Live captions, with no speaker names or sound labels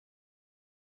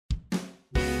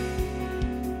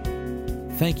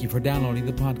Thank you for downloading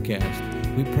the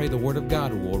podcast. We pray the Word of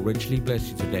God will richly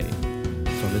bless you today.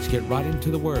 So let's get right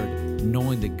into the Word,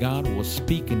 knowing that God will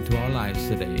speak into our lives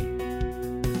today.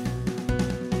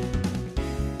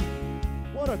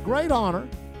 What a great honor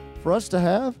for us to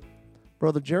have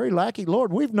Brother Jerry Lackey.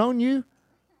 Lord, we've known you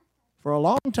for a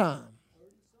long time,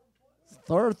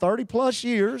 30 plus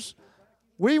years.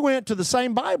 We went to the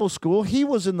same Bible school. He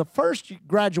was in the first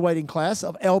graduating class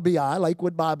of LBI,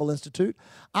 Lakewood Bible Institute.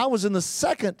 I was in the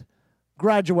second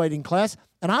graduating class.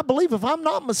 And I believe, if I'm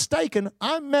not mistaken,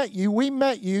 we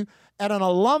met you at an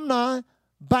alumni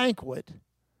banquet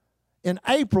in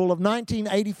April of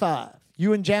 1985.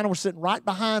 You and Jana were sitting right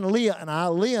behind Leah and I.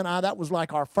 Leah and I, that was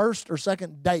like our first or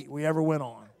second date we ever went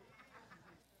on.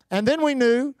 And then we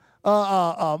knew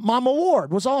Mama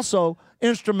Ward was also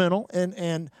instrumental,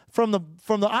 and from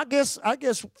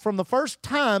the first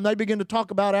time they began to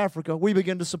talk about Africa, we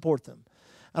began to support them.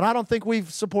 And I don't think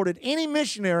we've supported any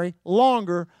missionary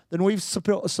longer than we've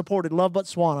supported Love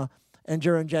Botswana and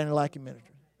Jerry and Jana Lackey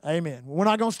Ministry. Amen. We're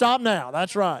not going to stop now.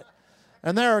 That's right.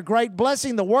 And they're a great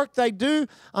blessing. The work they do,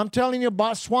 I'm telling you,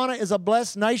 Botswana is a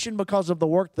blessed nation because of the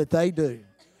work that they do.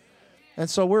 And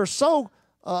so we're so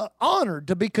honored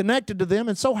to be connected to them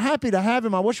and so happy to have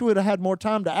him. I wish we would have had more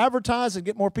time to advertise and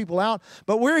get more people out.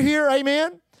 But we're here,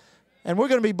 amen, and we're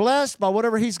going to be blessed by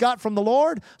whatever he's got from the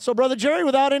Lord. So, Brother Jerry,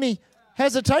 without any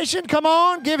hesitation, come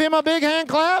on, give him a big hand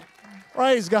clap.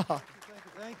 Praise God.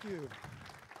 Thank you.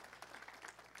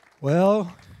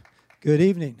 Well, good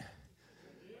evening.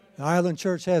 The Island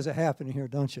Church has it happening here,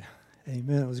 don't you?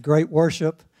 Amen. It was great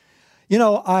worship. You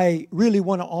know, I really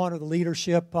want to honor the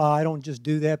leadership. I don't just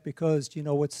do that because,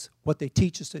 it's what they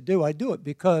teach us to do. I do it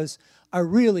because I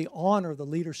really honor the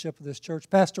leadership of this church.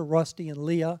 Pastor Rusty and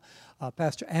Leah,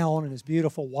 Pastor Allen and his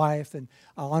beautiful wife, and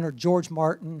I honor George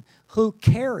Martin, who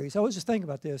carries, I was just thinking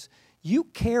about this, you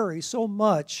carry so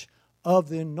much of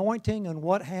the anointing and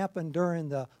what happened during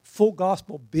the full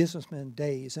gospel businessman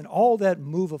days and all that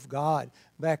move of God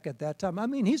back at that time. I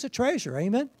mean, he's a treasure,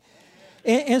 amen?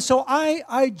 And so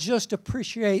I just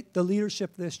appreciate the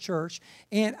leadership of this church.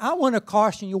 And I want to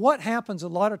caution you, what happens a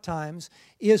lot of times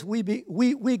is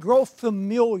we grow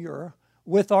familiar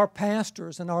with our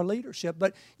pastors and our leadership.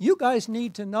 But you guys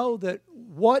need to know that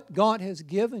what God has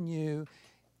given you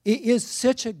is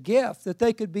such a gift that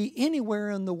they could be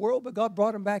anywhere in the world, but God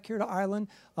brought them back here to Island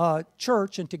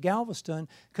Church and to Galveston,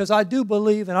 because I do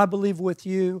believe, and I believe with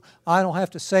you, I don't have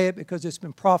to say it because it's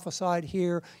been prophesied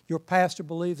here, your pastor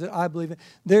believes it, I believe it,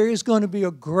 there is going to be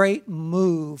a great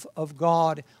move of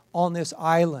God on this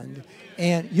island,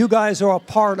 and you guys are a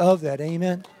part of that,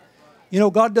 amen? You know,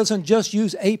 God doesn't just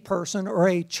use a person or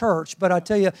a church, but I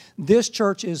tell you, this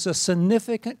church is a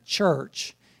significant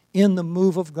church in the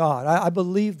move of God. I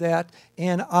believe that,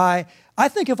 and I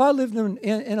think if I lived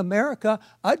in America,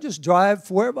 I'd just drive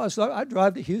wherever I'd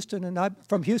drive to Houston, and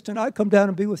from Houston I'd come down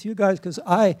and be with you guys, because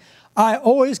I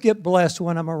always get blessed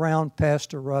when I'm around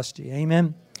Pastor Rusty.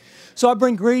 Amen. So I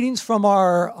bring greetings from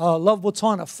our Love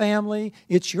Botswana family.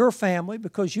 It's your family,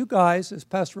 because you guys, as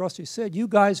Pastor Rusty said, you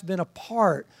guys have been a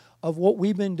part of what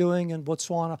we've been doing in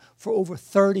Botswana for over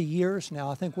 30 years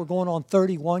now. I think we're going on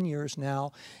 31 years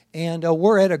now, and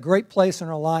we're at a great place in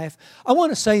our life. I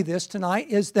want to say this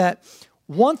tonight is that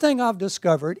one thing I've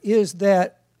discovered is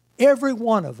that every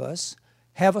one of us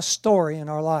have a story in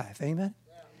our life. Amen?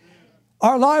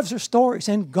 Our lives are stories,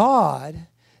 and God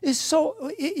is so,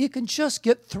 you can just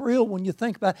get thrilled when you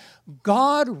think about it.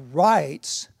 God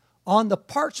writes on the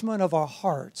parchment of our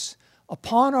hearts,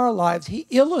 upon our lives. He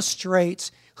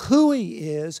illustrates who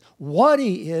He is,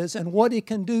 and what He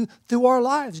can do through our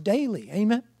lives daily.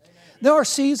 Amen? There are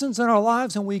seasons in our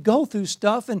lives and we go through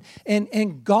stuff,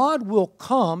 and God will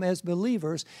come as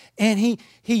believers, and He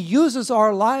uses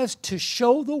our lives to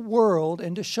show the world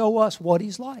and to show us what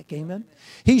He's like. Amen?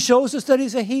 He shows us that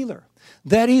He's a healer,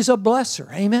 that He's a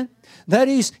blesser. Amen? That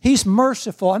He's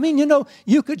merciful. I mean,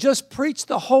 you could just preach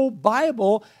the whole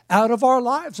Bible out of our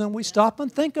lives and we stop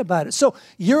and think about it. So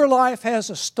your life has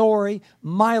a story.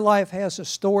 My life has a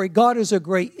story. God is a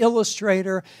great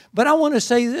illustrator. But I want to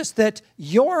say this, that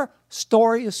your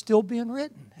story is still being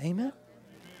written. Amen?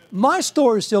 My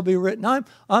story is still being written. I'm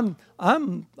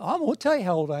going to tell you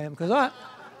how old I am, because I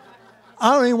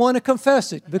don't even want to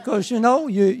confess it, because, you're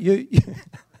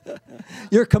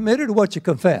committed to what you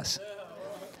confess.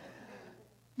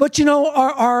 But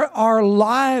our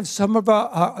lives, some of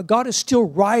God is still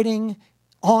writing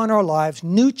on our lives,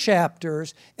 new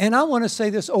chapters. And I want to say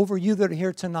this over you that are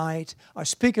here tonight. I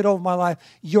speak it over my life.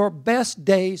 Your best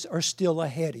days are still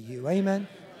ahead of you. Amen?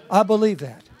 I believe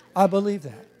that. I believe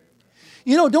that.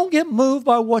 Don't get moved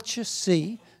by what you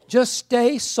see. Just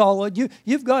stay solid.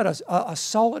 You've got a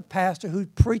solid pastor who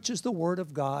preaches the Word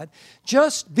of God.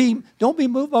 Don't be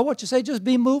moved by what you say. Just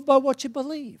be moved by what you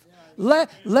believe.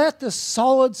 Let the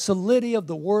solid solidity of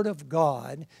the Word of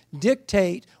God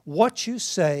dictate what you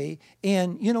say,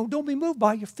 and, don't be moved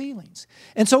by your feelings.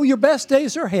 And so your best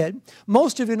days are ahead.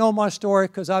 Most of you know my story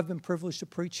because I've been privileged to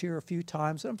preach here a few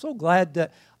times. And I'm so glad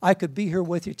that I could be here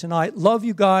with you tonight. Love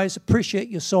you guys. Appreciate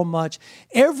you so much.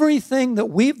 Everything that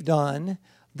we've done,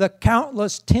 the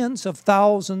countless tens of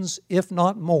thousands, if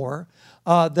not more,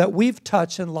 that we've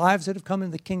touched and lives that have come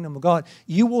into the kingdom of God,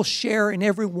 you will share in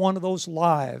every one of those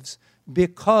lives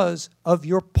because of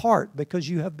your part, because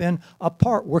you have been a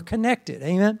part. We're connected.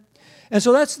 Amen? And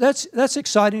so that's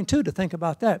exciting, too, to think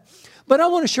about that. But I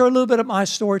want to share a little bit of my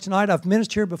story tonight. I've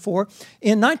ministered here before.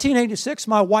 In 1986,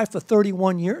 my wife of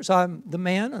 31 years, I'm the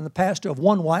man and the pastor of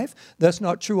one wife. That's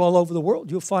not true all over the world.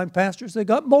 You'll find pastors that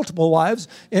got multiple wives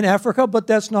in Africa, but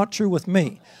that's not true with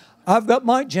me. I've got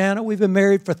my Jana. We've been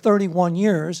married for 31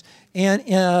 years. And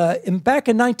back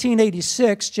in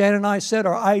 1986, Jan and I said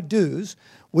our I do's.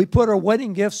 We put our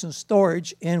wedding gifts in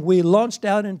storage, and we launched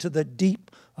out into the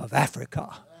deep of Africa.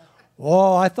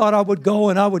 Oh, I thought I would go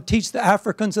and I would teach the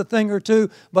Africans a thing or two,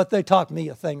 but they taught me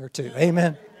a thing or two.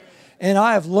 Amen. And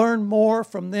I have learned more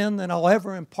from them than I'll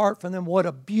ever impart from them. What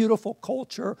a beautiful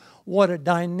culture, what a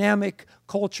dynamic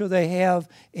culture they have.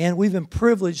 And we've been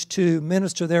privileged to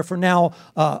minister there for now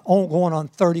going on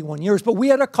 31 years. But we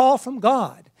had a call from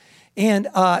God. And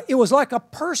it was like a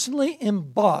personally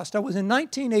embossed. I was in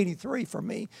 1983 for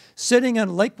me, sitting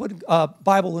in Lakewood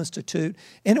Bible Institute.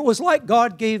 And it was like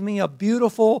God gave me a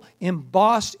beautiful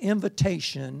embossed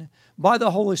invitation by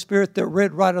the Holy Spirit that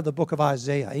read right out of the book of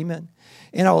Isaiah. Amen.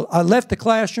 And I left the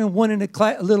classroom, went in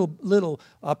a little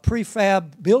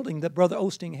prefab building that Brother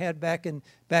Osting had back in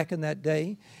that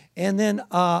day. And then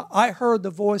I heard the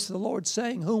voice of the Lord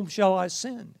saying, "Whom shall I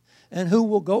send? And who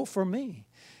will go for me?"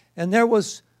 And there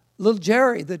was little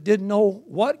Jerry that didn't know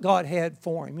what God had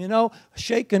for him,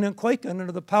 shaking and quaking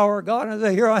under the power of God. And I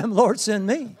said, "Here I am, Lord, send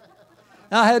me."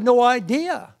 And I had no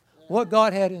idea what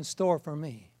God had in store for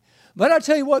me. But I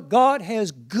tell you what, God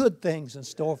has good things in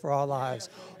store for our lives.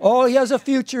 Oh, He has a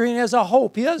future, He has a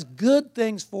hope. He has good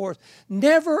things for us.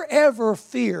 Never, ever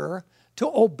fear to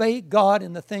obey God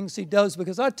in the things He does,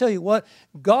 because I tell you what,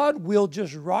 God will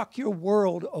just rock your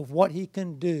world of what He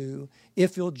can do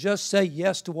if you'll just say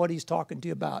yes to what He's talking to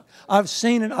you about. I've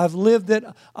seen it. I've lived it.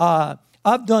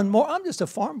 I've done more. I'm just a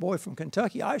farm boy from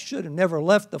Kentucky. I should have never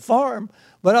left the farm,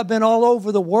 but I've been all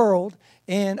over the world,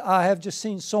 and I have just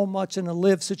seen so much and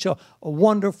lived such a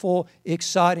wonderful,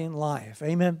 exciting life.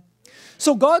 Amen.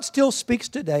 So God still speaks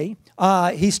today.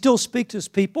 He still speaks to His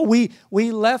people. We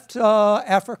left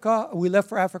Africa. We left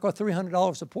for Africa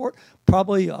 $300 support.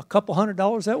 Probably a couple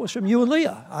 $100 that was from you and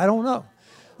Leah. I don't know.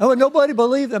 Nobody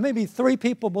believed that. Maybe 3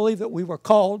 people believed that we were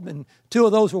called, and 2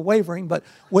 of those were wavering. But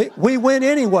we went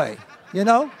anyway.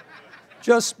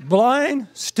 Just blind,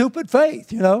 stupid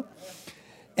faith.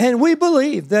 And we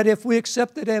believe that if we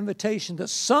accept that invitation, that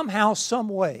somehow, some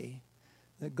way,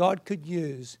 that God could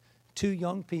use 2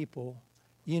 young people,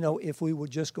 if we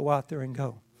would just go out there and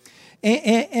go.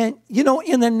 And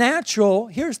in the natural,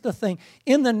 here's the thing.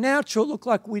 In the natural, it looked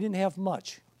like we didn't have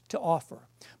much to offer.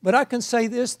 But I can say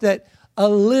this, that a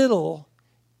little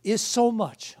is so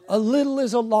much. A little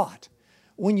is a lot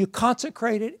when you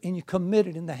consecrate it and you commit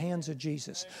it in the hands of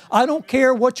Jesus. I don't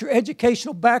care what your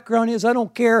educational background is. I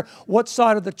don't care what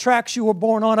side of the tracks you were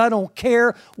born on. I don't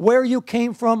care where you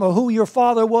came from or who your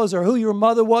father was or who your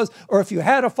mother was or if you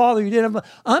had a father you didn't have.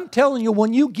 I'm telling you,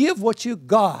 when you give what you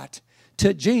got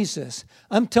to Jesus,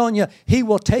 I'm telling you, He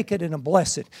will take it and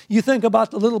bless it. You think about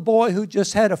the little boy who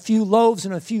just had a few loaves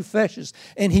and a few fishes,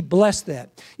 and he blessed that.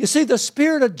 You see, the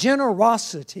spirit of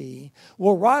generosity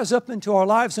will rise up into our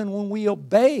lives, and when we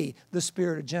obey the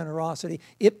spirit of generosity,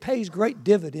 it pays great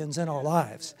dividends in our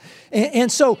lives.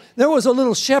 And so there was a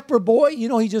little shepherd boy,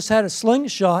 he just had a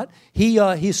slingshot.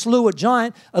 He slew a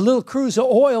giant. A little cruse of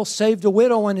oil saved a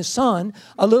widow and his son.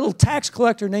 A little tax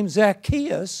collector named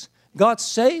Zacchaeus got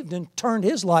saved and turned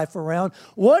his life around.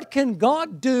 What can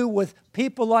God do with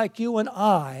people like you and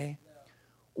I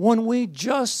when we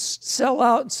just sell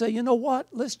out and say, you know what,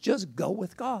 let's just go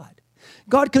with God?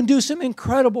 God can do some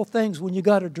incredible things when you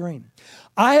got a dream.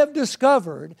 I have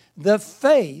discovered that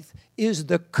faith is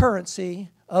the currency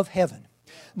of heaven.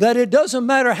 That it doesn't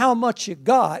matter how much you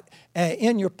got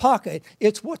in your pocket,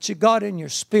 it's what you got in your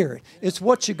spirit. It's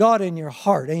what you got in your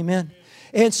heart. Amen.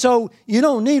 And so you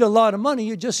don't need a lot of money.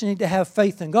 You just need to have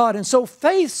faith in God. And so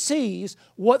faith sees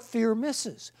what fear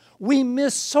misses. We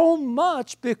miss so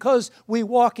much because we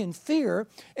walk in fear.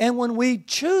 And when we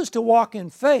choose to walk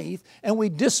in faith and we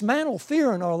dismantle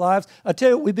fear in our lives, I tell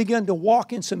you, we begin to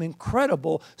walk in some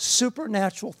incredible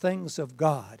supernatural things of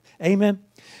God. Amen?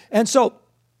 And so,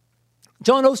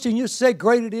 John Osteen used to say,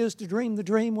 great it is to dream the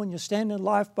dream when you stand in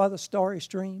life by the starry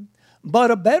stream.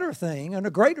 But a better thing and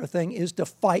a greater thing is to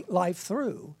fight life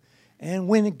through. And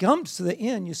when it comes to the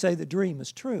end, you say the dream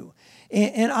is true.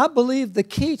 And I believe the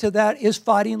key to that is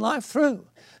fighting life through,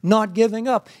 not giving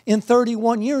up. In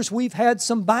 31 years, we've had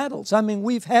some battles. I mean,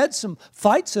 we've had some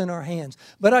fights in our hands.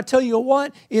 But I tell you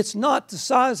what, it's not the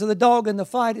size of the dog in the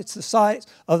fight, it's the size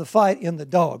of the fight in the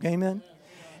dog. Amen?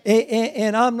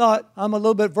 And I'm a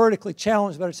little bit vertically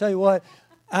challenged, but I tell you what,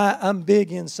 I'm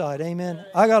big inside. Amen?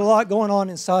 I got a lot going on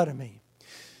inside of me.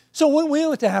 So when we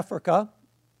went to Africa,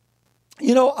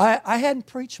 you know, I hadn't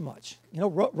preached much. You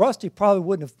know, Rusty probably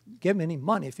wouldn't have given me any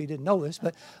money if he didn't know this,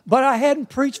 but I hadn't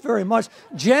preached very much.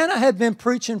 Jana had been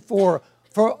preaching for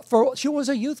she was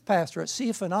a youth pastor at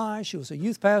CFNI. She was a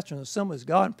youth pastor in the Assemblies of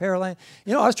God in Pearland.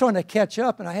 You know, I was trying to catch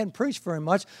up, and I hadn't preached very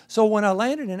much. So when I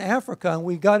landed in Africa and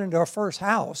we got into our first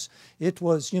house, it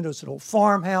was, you know, it's an old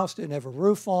farmhouse, didn't have a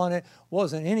roof on it,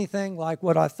 wasn't anything like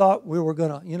what I thought we were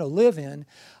going to, you know, live in.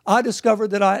 I discovered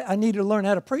that I needed to learn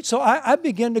how to preach. So I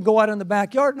began to go out in the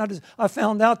backyard, and I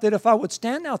found out that if I would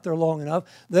stand out there long enough,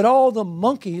 that all the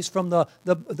monkeys from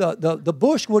the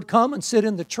bush would come and sit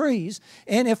in the trees.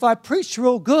 And if I preached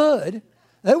real good,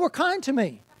 they were kind to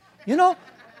me. You know,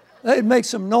 they'd make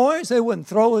some noise. They wouldn't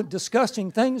throw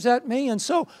disgusting things at me. And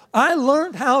so I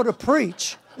learned how to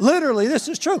preach. Literally, this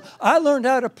is true. I learned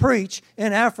how to preach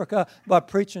in Africa by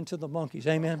preaching to the monkeys.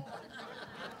 Amen.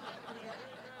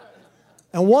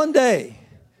 And one day,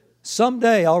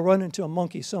 someday, I'll run into a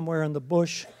monkey somewhere in the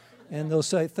bush, and they'll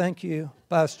say, thank you,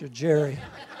 Pastor Jerry,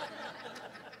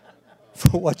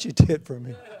 for what you did for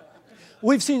me.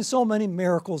 We've seen so many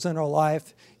miracles in our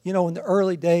life, you know, in the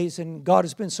early days, and God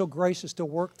has been so gracious to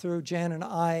work through Jan and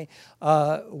I.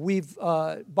 We've,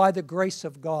 by the grace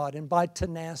of God and by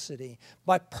tenacity,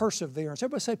 by perseverance.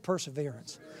 Everybody say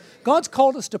perseverance. God's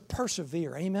called us to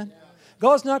persevere. Amen.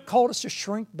 God's not called us to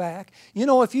shrink back. You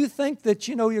know, if you think that,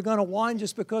 you know, you're going to whine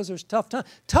just because there's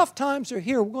tough times are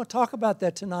here. We're going to talk about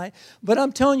that tonight. But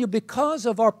I'm telling you, because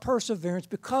of our perseverance,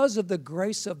 because of the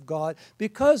grace of God,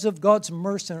 because of God's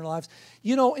mercy in our lives,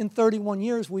 you know, in 31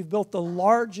 years, we've built the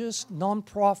largest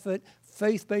nonprofit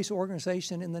faith-based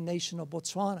organization in the nation of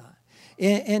Botswana.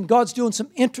 And God's doing some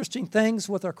interesting things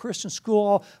with our Christian school.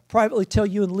 I'll privately tell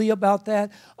you and Lee about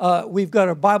that. We've got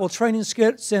a Bible training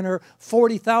center,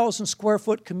 40,000 square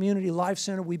foot community life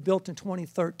center we built in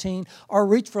 2013. Our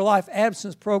Reach for Life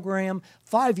absence program,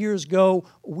 5 years ago,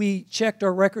 we checked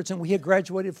our records and we had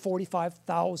graduated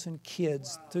 45,000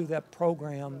 kids through that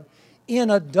program in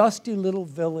a dusty little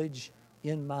village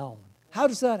in Maun. How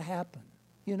does that happen,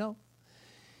 you know?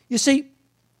 You see,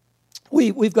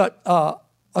 we've got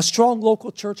a strong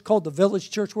local church called the Village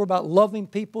Church. We're about loving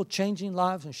people, changing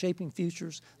lives, and shaping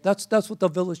futures. That's what the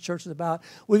Village Church is about.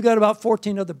 We've got about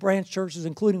 14 other branch churches,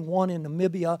 including one in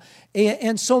Namibia.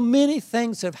 And so many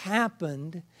things have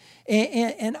happened.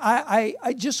 And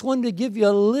I just wanted to give you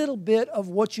a little bit of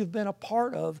what you've been a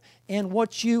part of and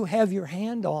what you have your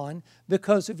hand on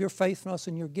because of your faithfulness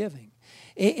and your giving.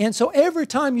 And so every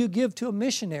time you give to a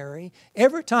missionary,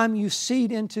 every time you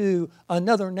seed into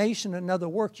another nation, another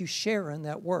work, you share in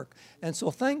that work. And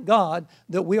so thank God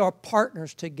that we are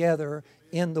partners together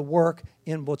in the work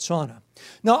in Botswana.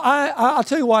 Now, I'll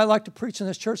tell you why I like to preach in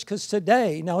this church, because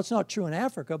today, now it's not true in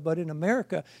Africa, but in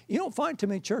America, you don't find too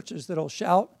many churches that'll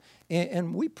shout.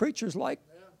 And we preachers like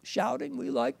shouting. We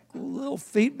like a little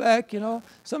feedback, you know.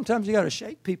 Sometimes you got to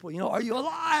shake people, you know. Are you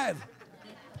alive?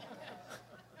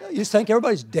 You just think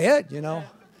everybody's dead, you know.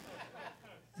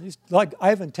 Like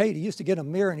Ivan Tate, he used to get a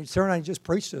mirror and he'd turn around and just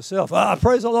preach to himself.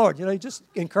 Praise the Lord. You know, he just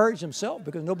encouraged himself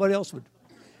because nobody else would.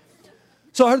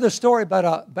 So I heard this story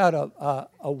about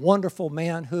a wonderful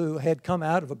man who had come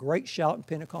out of a great shouting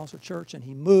Pentecostal church, and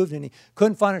he moved and he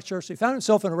couldn't find a church. So he found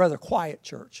himself in a rather quiet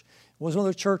church. It was one of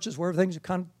those churches where everything's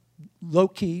kind of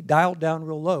low-key, dialed down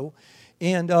real low.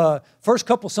 And first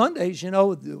couple Sundays, you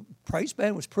know, the praise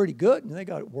band was pretty good, and they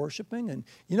got worshiping. And,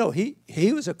 you know, he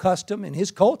was accustomed in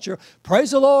his culture, praise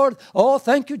the Lord, oh,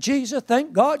 thank you, Jesus,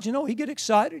 thank God. You know, he'd get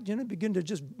excited, you know, begin to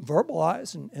just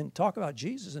verbalize and talk about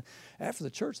Jesus. And after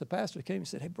the church, the pastor came and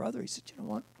said, hey, brother, he said, you know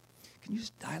what, can you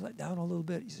just dial it down a little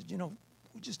bit? He said, you know,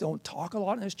 we just don't talk a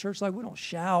lot in this church. Like, we don't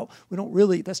shout. We don't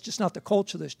really, that's just not the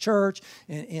culture of this church.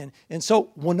 And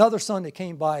so when another Sunday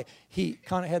came by, he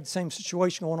kind of had the same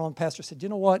situation going on. Pastor said, you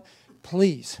know what?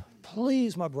 Please,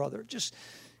 my brother, just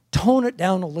tone it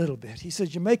down a little bit. He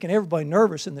says, you're making everybody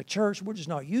nervous in the church. We're just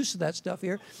not used to that stuff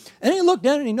here. And he looked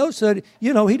down and he noticed that, he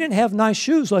didn't have nice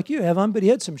shoes like you have on, but he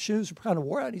had some shoes that kind of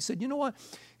wore out. He said, you know what?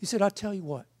 He said, I'll tell you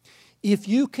what. If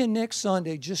you can next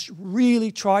Sunday just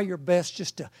really try your best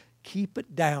just to keep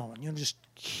it down. Just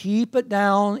keep it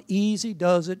down. Easy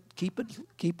does it. Keep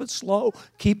it slow.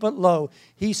 Keep it low.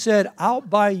 He said, I'll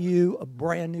buy you a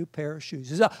brand new pair of shoes.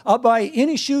 He said, I'll buy you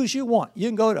any shoes you want. You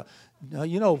can go to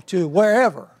to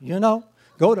wherever,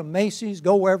 Go to Macy's,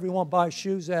 go wherever you want to buy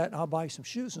shoes at, and I'll buy you some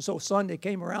shoes. And so Sunday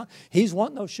came around, he's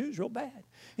wanting those shoes real bad.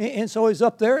 And so he's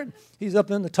up there, and he's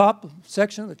up in the top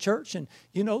section of the church, and,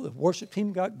 the worship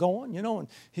team got going, and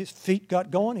his feet got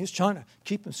going. He was trying to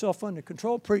keep himself under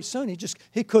control. Pretty soon,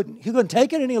 he couldn't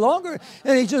take it any longer,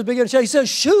 and he just began to say, he says,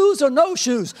 shoes or no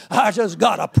shoes, I just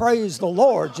got to praise the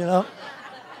Lord,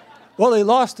 Well, he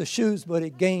lost the shoes, but he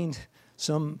gained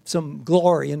some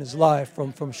glory in his life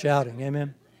from shouting.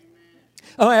 Amen.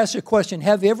 I want to ask you a question.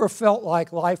 Have you ever felt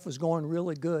like life was going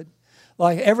really good?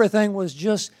 Like everything was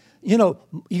just, you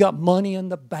got money in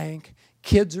the bank,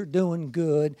 kids are doing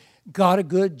good, got a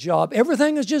good job.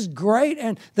 Everything is just great.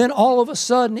 And then all of a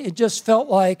sudden, it just felt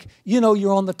like,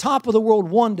 you're on the top of the world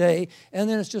one day, and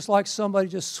then it's just like somebody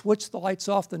just switched the lights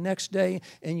off the next day,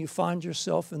 and you find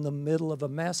yourself in the middle of a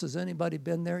mess. Has anybody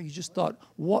been there? You just thought,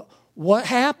 what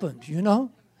happened,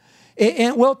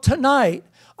 And well, tonight,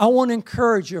 I want to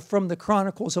encourage you from the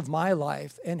chronicles of my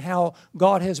life and how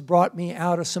God has brought me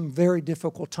out of some very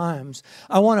difficult times.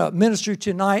 I want to minister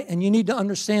tonight, and you need to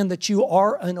understand that you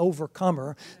are an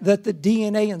overcomer, that the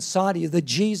DNA inside of you, the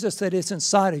Jesus that is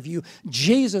inside of you,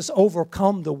 Jesus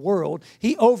overcome the world.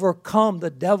 He overcome the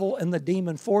devil and the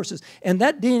demon forces. And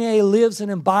that DNA lives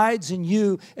and abides in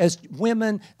you as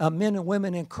women, men and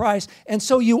women in Christ. And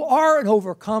so you are an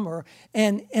overcomer,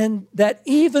 and that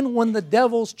even when the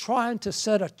devil's trying to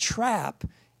set a trap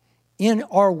in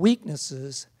our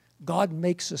weaknesses, God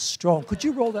makes us strong. Could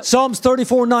you roll that? Psalms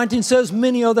 34:19 says,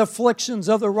 many are the afflictions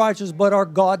of the righteous, but our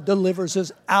God delivers us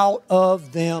out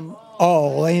of them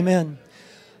all. Amen.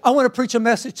 I want to preach a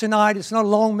message tonight. It's not a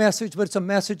long message, but it's a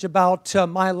message about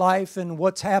my life and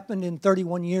what's happened in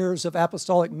 31 years of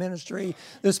apostolic ministry.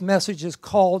 This message is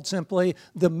called simply,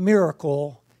 The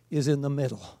Miracle is in the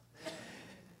Middle.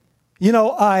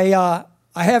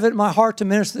 I have it in my heart to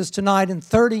minister this tonight. In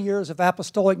 30 years of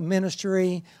apostolic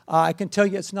ministry, I can tell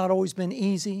you it's not always been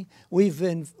easy.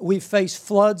 We've faced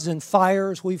floods and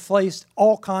fires. We've faced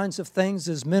all kinds of things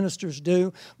as ministers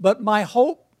do. But my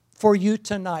hope for you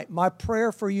tonight, my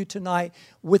prayer for you tonight,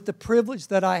 with the privilege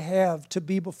that I have to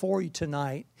be before you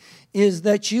tonight, is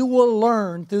that you will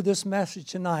learn through this message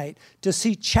tonight to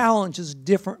see challenges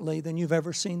differently than you've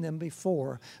ever seen them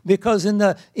before. Because in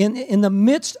the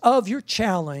midst of your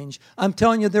challenge, I'm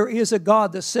telling you, there is a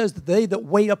God that says that they that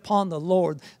wait upon the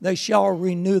Lord, they shall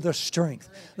renew their strength.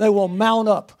 They will mount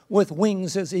up with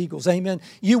wings as eagles. Amen.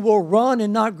 You will run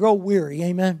and not grow weary.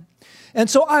 Amen. And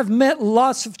so I've met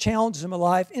lots of challenges in my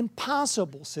life,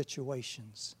 impossible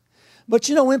situations. But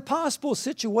impossible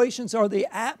situations are the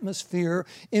atmosphere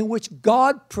in which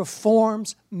God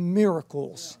performs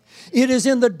miracles. It is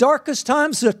in the darkest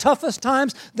times, the toughest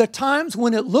times, the times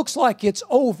when it looks like it's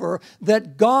over,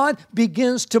 that God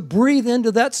begins to breathe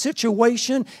into that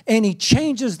situation, and He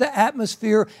changes the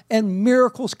atmosphere, and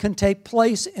miracles can take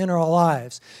place in our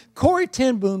lives. Corrie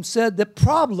ten Boom said that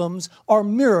problems are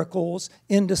miracles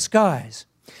in disguise.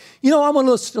 I want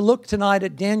us to look tonight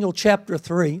at Daniel chapter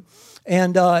 3.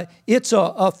 And it's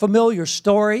a familiar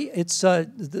story. It's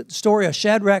the story of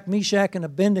Shadrach, Meshach, and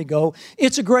Abednego.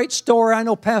 It's a great story. I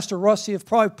know Pastor Rusty have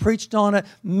probably preached on it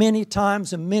many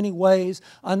times in many ways.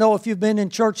 I know if you've been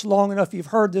in church long enough, you've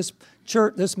heard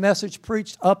this message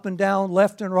preached up and down,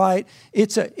 left and right.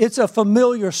 It's a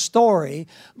familiar story,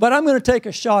 but I'm going to take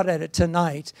a shot at it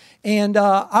tonight. And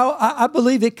I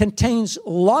believe it contains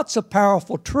lots of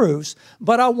powerful truths,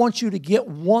 but I want you to get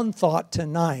one thought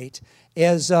tonight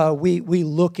as we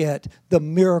look at the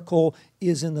miracle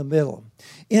is in the middle.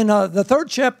 In the third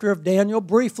chapter of Daniel,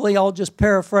 briefly, I'll just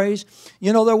paraphrase.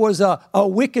 There was a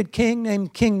wicked king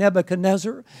named King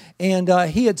Nebuchadnezzar, and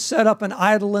he had set up an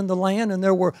idol in the land, and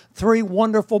there were three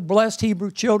wonderful, blessed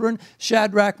Hebrew children,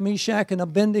 Shadrach, Meshach, and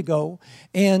Abednego,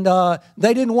 and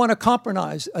they didn't want to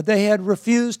compromise. They had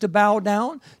refused to bow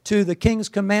down to the king's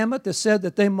commandment that said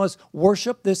that they must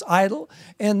worship this idol,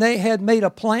 and they had made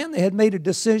a plan, they had made a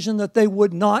decision that they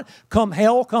would not, come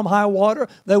hell, come high water,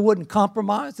 they wouldn't compromise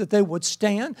compromise, that they would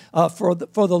stand for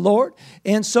the Lord.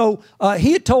 And so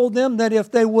he had told them that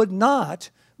if they would not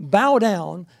bow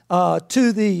down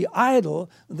to the idol,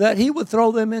 that he would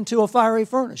throw them into a fiery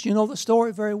furnace. You know the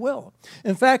story very well.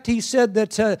 In fact, he said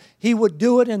that he would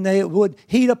do it, and they would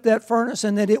heat up that furnace,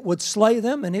 and that it would slay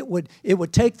them, and it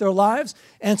would take their lives.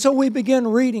 And so we begin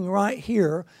reading right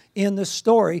here in this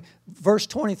story, verse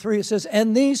 23. It says,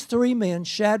 "And these three men,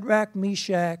 Shadrach,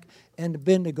 Meshach, and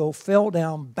Abednego, fell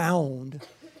down bound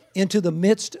into the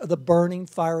midst of the burning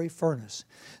fiery furnace.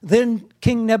 Then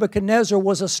King Nebuchadnezzar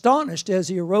was astonished as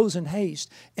he arose in haste,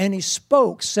 and he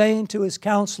spoke, saying to his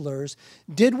counselors,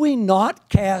 'Did we not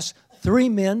cast 3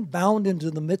 men bound into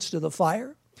the midst of the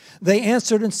fire?' They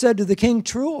answered and said to the king,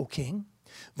 'True, O king.'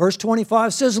 Verse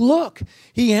 25 says, 'Look,'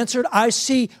 he answered, 'I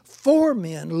see 4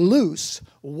 men loose,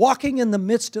 walking in the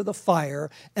midst of the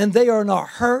fire, and they are not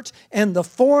hurt, and the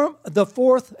form of the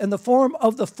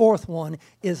fourth one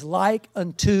is like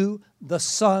unto the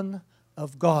Son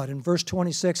of God.'" And verse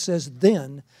 26 says,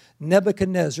 "Then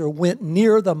Nebuchadnezzar went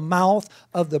near the mouth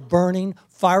of the burning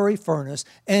fiery furnace,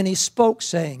 and he spoke,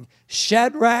 saying,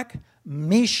 'Shadrach,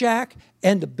 Meshach,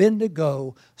 and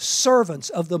Abednego, servants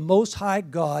of the Most High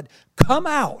God, come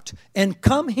out and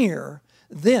come here.'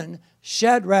 Then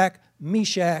Shadrach,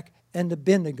 Meshach, and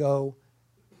Abednego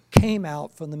came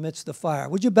out from the midst of the fire."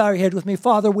 Would you bow your head with me?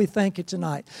 Father, we thank you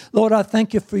tonight. Lord, I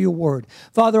thank you for your word.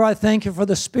 Father, I thank you for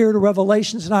the spirit of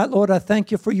revelation tonight. Lord, I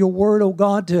thank you for your word, oh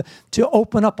God, to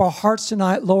open up our hearts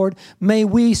tonight, Lord. May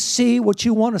we see what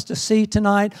you want us to see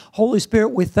tonight. Holy Spirit,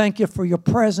 we thank you for your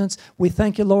presence. We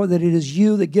thank you, Lord, that it is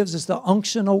you that gives us the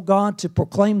unction, oh God, to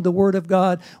proclaim the word of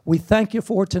God. We thank you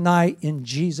for tonight in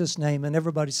Jesus' name. And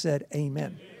everybody said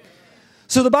amen.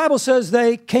 So the Bible says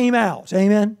they came out.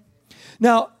 Amen.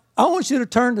 Now, I want you to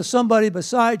turn to somebody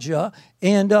beside you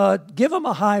and give them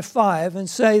a high five and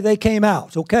say they came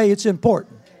out, okay? It's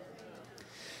important.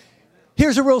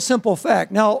 Here's a real simple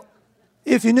fact. Now,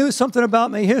 if you knew something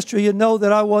about my history, you'd know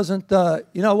that I wasn't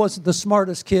the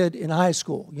smartest kid in high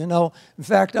school. In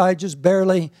fact, I just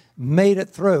barely made it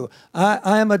through.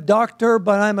 I am a doctor,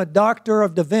 but I'm a doctor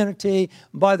of divinity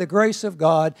by the grace of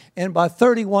God, and by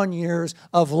 31 years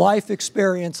of life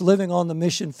experience living on the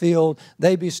mission field,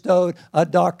 they bestowed a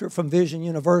doctorate from Vision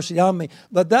University on me.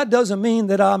 But that doesn't mean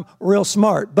that I'm real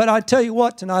smart. But I tell you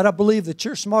what, tonight, I believe that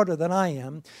you're smarter than I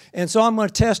am, and so I'm going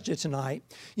to test you tonight.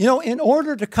 In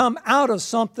order to come out of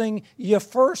something, you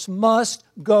first must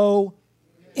go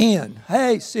in.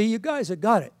 Hey, see, you guys have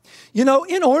got it. In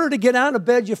order to get out of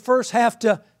bed, you first have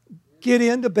to get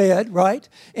into bed, right?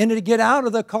 And to get out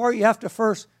of the car, you have to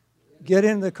first get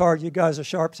into the car. You guys are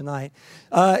sharp tonight.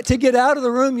 To get out of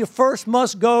the room, you first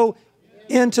must go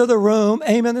into the room.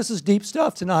 Amen. This is deep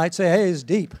stuff tonight. Say, hey, it's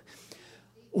deep.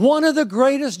 One of the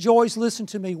greatest joys, listen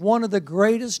to me, one of the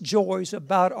greatest joys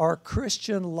about our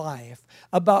Christian life,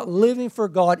 about living for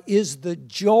God, is the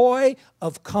joy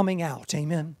of coming out.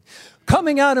 Amen.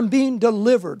 Coming out and being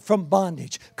delivered from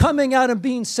bondage. Coming out and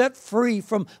being set free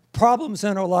from problems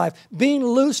in our life. Being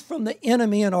loose from the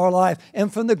enemy in our life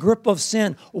and from the grip of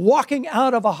sin. Walking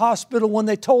out of a hospital when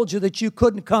they told you that you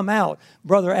couldn't come out,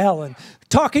 Brother Allen.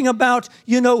 Talking about,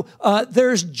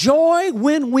 there's joy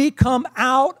when we come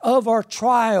out of our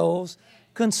trials.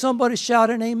 Can somebody shout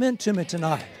an amen to me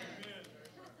tonight?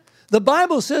 The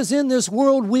Bible says in this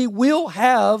world we will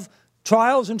have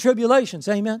trials and tribulations.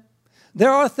 Amen. There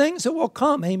are things that will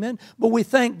come, amen, but we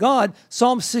thank God.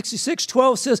 Psalm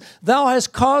 66:12 says, "Thou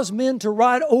hast caused men to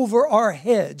ride over our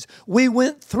heads. We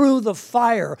went through the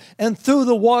fire and through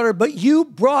the water, but you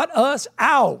brought us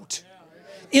out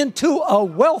into a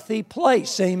wealthy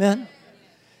place," amen.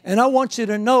 And I want you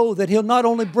to know that He'll not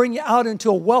only bring you out into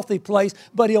a wealthy place,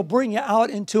 but He'll bring you out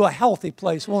into a healthy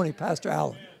place, won't He, Pastor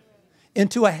Allen?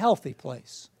 Into a healthy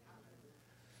place.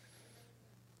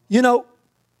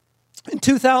 In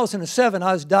 2007,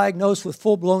 I was diagnosed with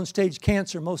full-blown stage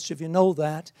cancer. Most of you know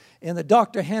that. And the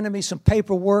doctor handed me some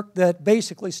paperwork that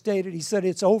basically stated, he said,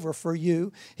 "It's over for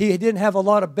you." He didn't have a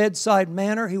lot of bedside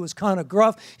manner. He was kind of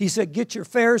gruff. He said, "Get your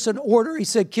affairs in order." He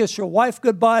said, "Kiss your wife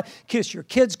goodbye. Kiss your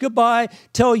kids goodbye.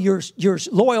 Tell your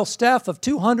loyal staff of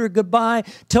 200 goodbye.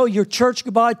 Tell your church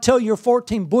goodbye. Tell your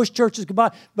 14 Bush churches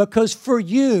goodbye. Because for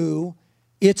you,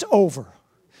 it's over."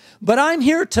 But I'm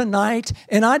here tonight,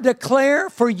 and I declare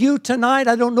for you tonight,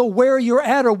 I don't know where you're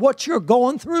at or what you're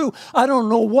going through. I don't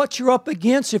know what you're up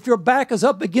against, if your back is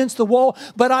up against the wall,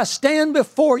 but I stand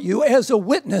before you as a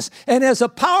witness and as a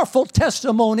powerful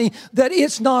testimony that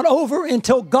it's not over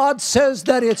until God says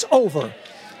that it's over.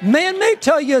 Man may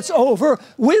tell you it's over.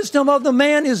 Wisdom of the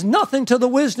man is nothing to the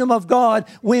wisdom of God.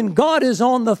 When God is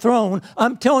on the throne,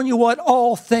 I'm telling you what,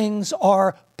 all things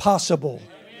are possible.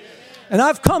 And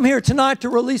I've come here tonight to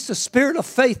release the spirit of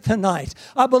faith tonight.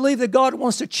 I believe that God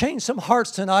wants to change some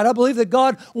hearts tonight. I believe that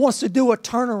God wants to do a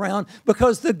turnaround,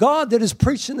 because the God that is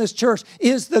preached in this church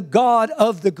is the God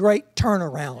of the great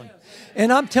turnaround.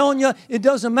 And I'm telling you, it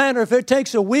doesn't matter if it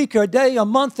takes a week or a day, a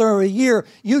month or a year.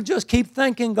 You just keep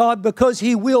thanking God, because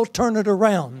He will turn it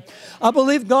around. I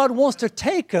believe God wants to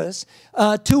take us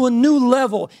to a new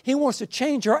level. He wants to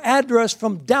change our address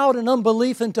from doubt and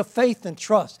unbelief into faith and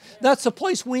trust. That's the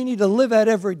place we need to live at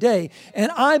every day.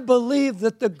 And I believe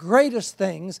that the greatest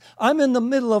things, I'm in the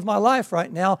middle of my life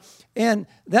right now, and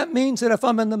that means that if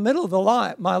I'm in the middle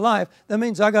of my life, that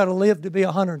means I got to live to be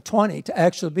 120 to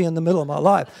actually be in the middle of my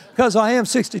life, because I am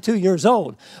 62 years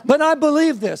old. But I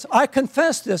believe this. I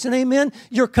confess this. And amen,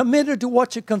 you're committed to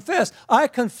what you confess. I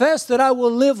confess that I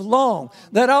will live long,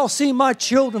 that I'll see my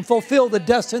children fulfill the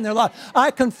destiny in their life. I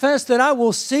confess that I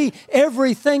will see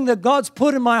everything that God's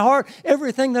put in my heart,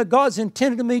 everything that God's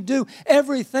intended me to do,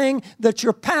 everything that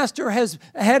your pastor has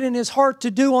had in his heart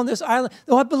to do on this island.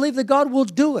 Though I believe that God will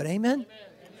do it. Amen. Amen.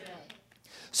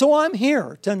 So I'm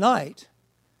here tonight.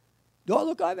 Do I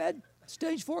look like I've had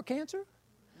stage 4 cancer?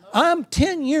 I'm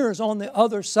 10 years on the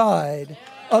other side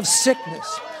of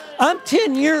sickness. I'm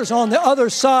 10 years on the other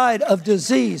side of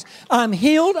disease. I'm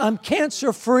healed. I'm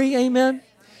cancer-free. Amen.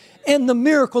 And the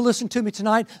miracle, listen to me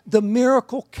tonight, the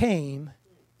miracle came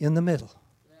in the middle.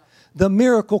 The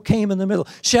miracle came in the middle.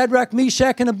 Shadrach,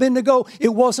 Meshach, and Abednego, it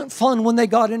wasn't fun when they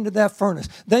got into that furnace.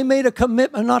 They made a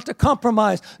commitment not to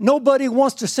compromise. Nobody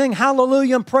wants to sing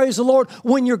hallelujah and praise the Lord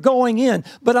when you're going in.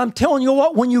 But I'm telling you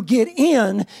what, when you get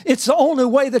in, it's the only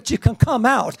way that you can come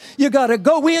out. You got to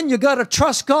go in. You got to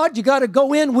trust God. You got to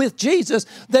go in with Jesus.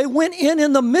 They went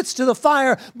in the midst of the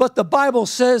fire, but the Bible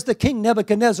says that King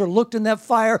Nebuchadnezzar looked in that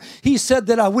fire. He said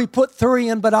that we put 3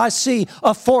 in, but I see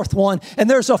a 4th one. And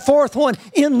there's a 4th one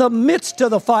in the midst of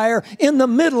the fire, in the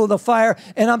middle of the fire.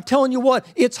 And I'm telling you what,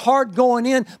 it's hard going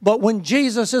in, but when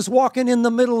Jesus is walking in the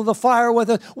middle of the fire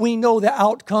with us, we know the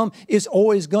outcome is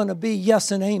always going to be yes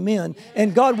and amen.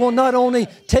 And God will not only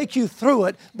take you through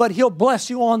it, but He'll bless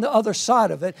you on the other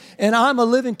side of it. And I'm a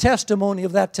living testimony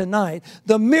of that tonight.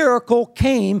 The miracle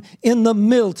came in the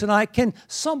middle tonight. Can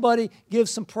somebody give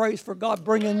some praise for God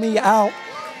bringing me out?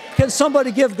 Can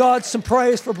somebody give God some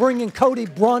praise for bringing Cody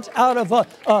Brunt out of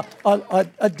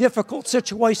a difficult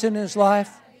situation in his life?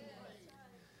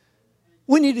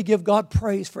 We need to give God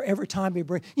praise for every time He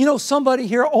brings. You know, somebody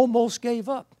here almost gave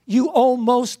up. You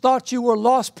almost thought you were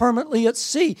lost permanently at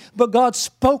sea, but God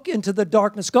spoke into the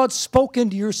darkness. God spoke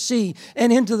into your sea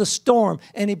and into the storm,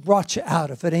 and He brought you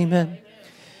out of it. Amen.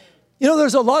 You know,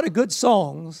 there's a lot of good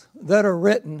songs that are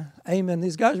written. Amen.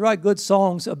 These guys write good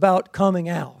songs about coming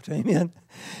out. Amen.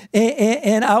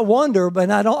 And I wonder,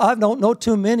 but I don't know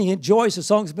too many. Joyce, the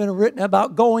song's been written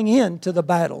about going into the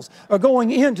battles or going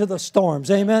into the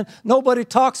storms. Amen. Nobody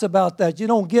talks about that. You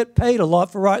don't get paid a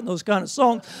lot for writing those kind of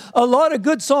songs. A lot of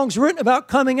good songs written about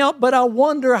coming out, but I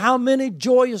wonder how many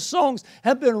joyous songs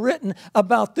have been written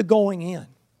about the going in.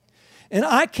 And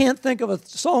I can't think of a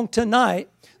song tonight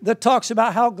that talks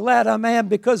about how glad I am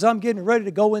because I'm getting ready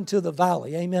to go into the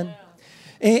valley. Amen.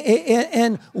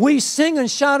 And we sing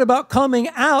and shout about coming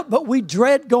out, but we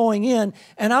dread going in.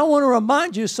 And I want to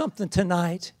remind you something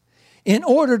tonight. In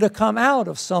order to come out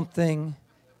of something,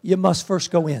 you must first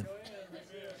go in.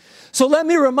 So let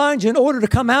me remind you, in order to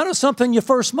come out of something, you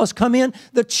first must come in.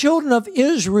 The children of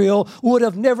Israel would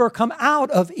have never come out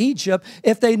of Egypt.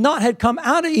 If they not had come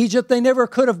out of Egypt, they never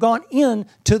could have gone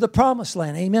into the promised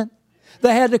land. Amen.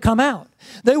 They had to come out.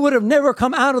 They would have never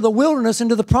come out of the wilderness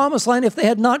into the promised land if they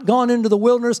had not gone into the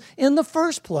wilderness in the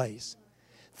first place.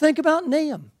 Think about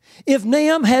Nahum. If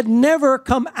Nahum had never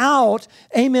come out,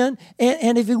 amen,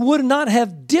 and if he would not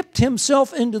have dipped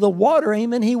himself into the water,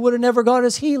 amen, he would have never got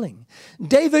his healing.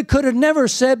 David could have never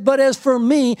said, but as for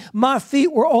me, my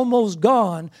feet were almost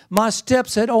gone. My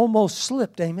steps had almost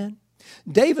slipped, amen.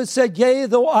 David said, yea,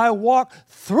 though I walk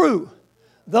through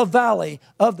the valley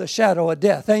of the shadow of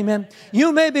death. Amen.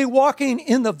 You may be walking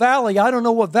in the valley. I don't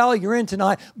know what valley you're in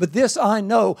tonight, but this I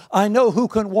know. I know who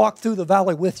can walk through the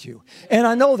valley with you. And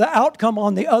I know the outcome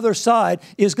on the other side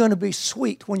is going to be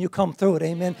sweet when you come through it.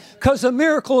 Amen. Because the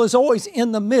miracle is always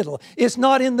in the middle. It's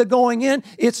not in the going in.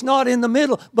 It's not in the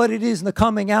middle, but it is in the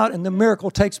coming out, and the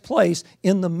miracle takes place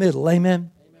in the middle.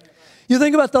 Amen. You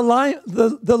think about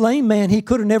the lame man, he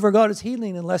could have never got his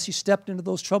healing unless he stepped into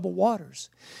those troubled waters.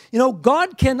 You know,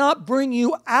 God cannot bring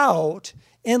you out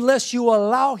unless you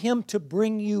allow Him to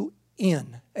bring you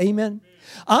in. Amen.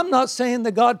 I'm not saying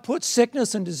that God puts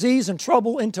sickness and disease and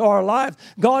trouble into our lives.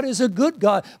 God is a good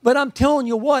God. But I'm telling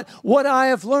you what I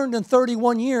have learned in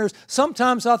 31 years,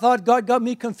 sometimes I thought God got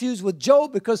me confused with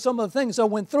Job because some of the things I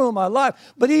went through in my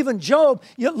life. But even Job,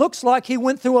 it looks like he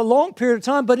went through a long period of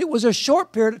time, but it was a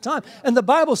short period of time. And the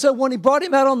Bible said when he brought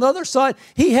him out on the other side,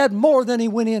 he had more than he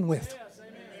went in with.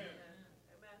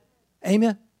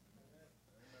 Amen.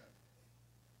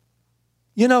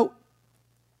 You know,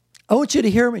 I want you to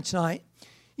hear me tonight.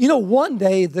 You know, one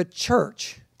day the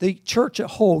church at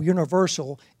whole,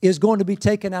 universal, is going to be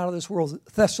taken out of this world.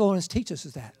 Thessalonians teaches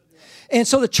us that. And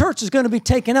so the church is going to be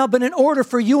taken out. But in order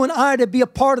for you and I to be a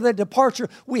part of that departure,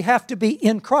 we have to be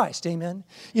in Christ. Amen.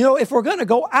 You know, if we're going to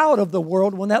go out of the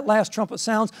world when that last trumpet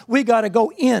sounds, we got to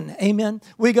go in. Amen.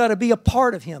 We got to be a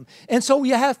part of Him. And so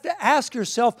you have to ask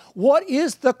yourself, what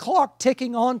is the clock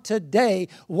ticking on today?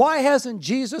 Why hasn't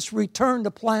Jesus returned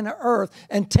to planet Earth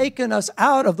and taken us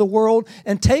out of the world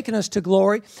and taken us to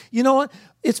glory? You know what?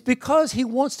 It's because He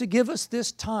wants to give us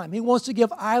this time. He wants to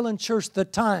give Island Church the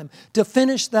time to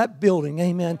finish that building,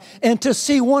 amen, and to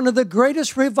see one of the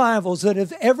greatest revivals that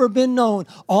have ever been known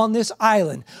on this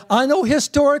island. I know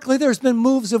historically there's been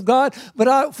moves of God,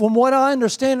 but from what I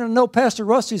understand, and I know Pastor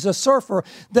Rusty's a surfer,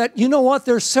 that you know what,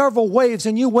 there's several waves,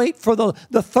 and you wait for the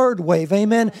third wave,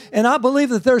 amen, and I believe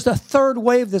that there's a third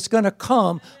wave that's going to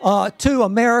come to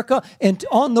America and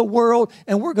on the world,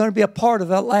 and we're going to be a part of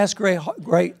that last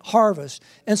great harvest.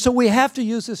 And so we have to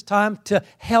use this time to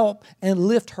help and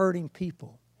lift hurting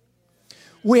people.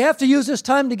 We have to use this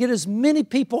time to get as many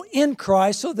people in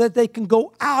Christ so that they can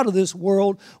go out of this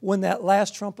world when that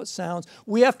last trumpet sounds.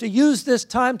 We have to use this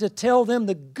time to tell them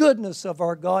the goodness of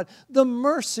our God, the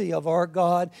mercy of our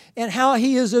God, and how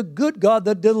He is a good God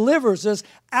that delivers us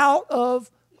out of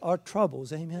our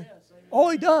troubles. Amen.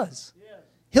 Oh, He does.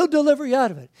 He'll deliver you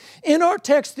out of it. In our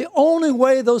text, the only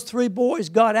way those three boys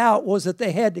got out was that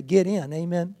they had to get in.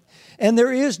 Amen. And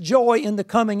there is joy in the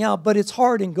coming out, but it's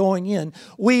hard in going in.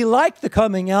 We like the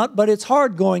coming out, but it's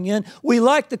hard going in. We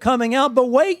like the coming out, but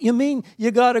wait, you mean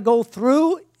you got to go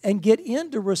through and get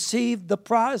in to receive the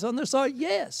prize on the side?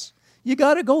 Yes, you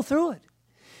got to go through it.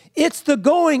 It's the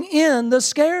going in that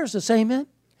scares us. Amen.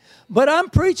 But I'm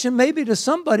preaching maybe to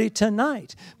somebody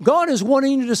tonight. God is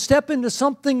wanting you to step into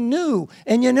something new.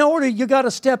 And in order, you got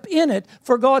to step in it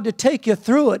for God to take you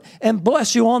through it and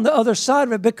bless you on the other side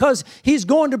of it, because He's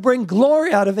going to bring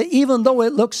glory out of it, even though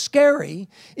it looks scary.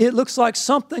 It looks like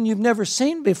something you've never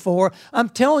seen before. I'm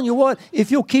telling you what,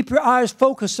 if you'll keep your eyes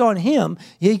focused on Him,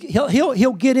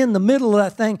 He'll get in the middle of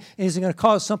that thing, and He's going to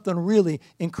cause something really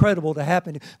incredible to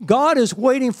happen. God is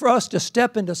waiting for us to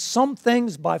step into some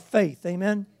things by faith.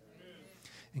 Amen.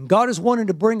 And God is wanting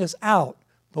to bring us out,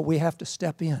 but we have to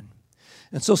step in.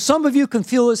 And so some of you can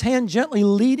feel His hand gently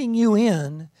leading you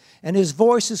in, and His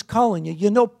voice is calling you.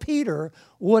 You know, Peter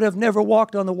would have never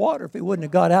walked on the water if he wouldn't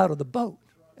have got out of the boat.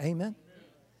 Amen.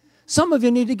 Some of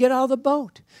you need to get out of the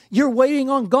boat. You're waiting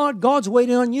on God. God's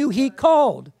waiting on you. He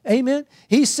called. Amen.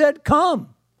 He said,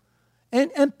 come.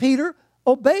 And Peter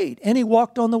obeyed, and he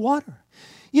walked on the water.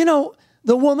 You know,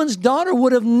 the woman's daughter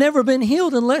would have never been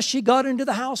healed unless she got into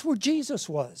the house where Jesus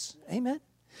was. Amen.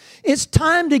 It's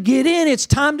time to get in. It's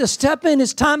time to step in.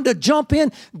 It's time to jump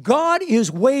in. God is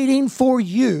waiting for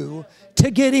you to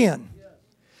get in.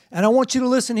 And I want you to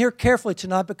listen here carefully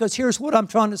tonight, because here's what I'm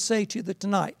trying to say to you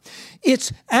tonight.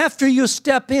 It's after you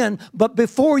step in, but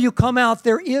before you come out,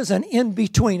 there is an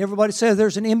in-between. Everybody say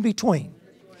there's an in-between.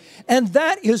 And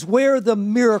that is where the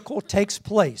miracle takes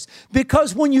place.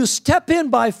 Because when you step in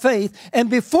by faith and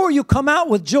before you come out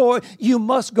with joy, you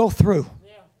must go through.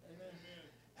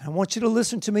 And I want you to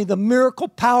listen to me. The miracle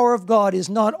power of God is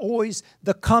not always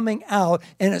the coming out,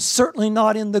 and it's certainly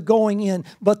not in the going in.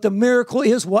 But the miracle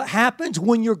is what happens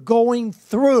when you're going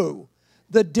through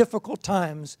the difficult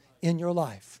times in your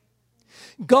life.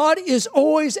 God is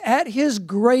always at His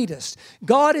greatest.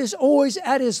 God is always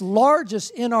at His largest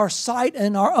in our sight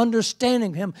and our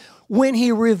understanding of Him when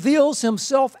He reveals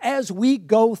Himself as we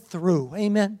go through.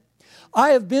 Amen.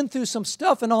 I have been through some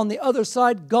stuff, and on the other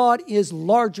side, God is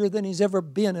larger than He's ever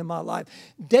been in my life.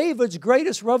 David's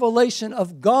greatest revelation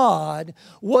of God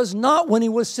was not when he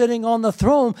was sitting on the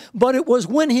throne, but it was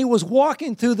when he was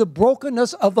walking through the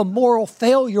brokenness of a moral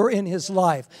failure in his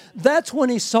life. That's when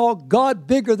he saw God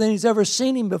bigger than he's ever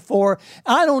seen Him before.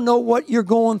 I don't know what you're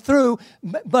going through,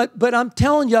 but I'm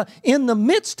telling you, in the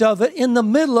midst of it, in the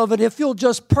middle of it, if you'll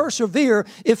just persevere,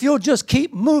 if you'll just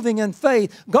keep moving in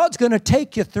faith, God's going to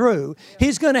take you through.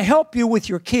 He's going to help you with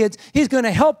your kids. He's going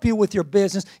to help you with your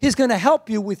business. He's going to help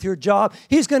you with your job.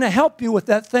 He's going to help you with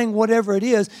that thing, whatever it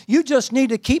is. You just need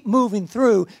to keep moving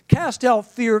through. Cast out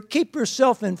fear. Keep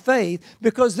yourself in faith,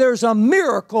 because there's a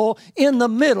miracle in the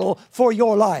middle for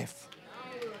your life.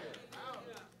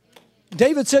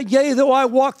 David said, yea, though I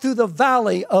walk through the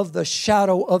valley of the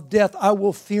shadow of death, I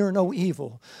will fear no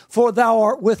evil. For thou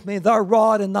art with me, thy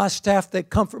rod and thy staff, they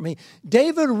comfort me.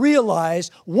 David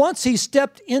realized once he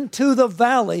stepped into the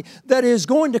valley that he is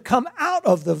going to come out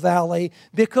of the valley,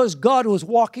 because God was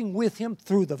walking with him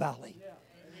through the valley.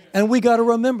 And we got to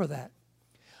remember that.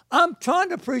 I'm trying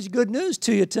to preach good news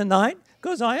to you tonight,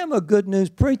 because I am a good news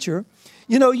preacher.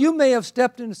 You know, you may have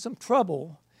stepped into some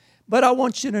trouble, but I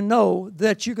want you to know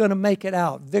that you're going to make it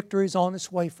out. Victory is on its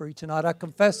way for you tonight. I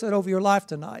confess that over your life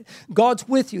tonight. God's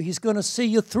with you. He's going to see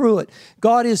you through it.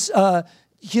 God is,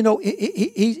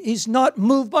 He's not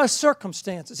moved by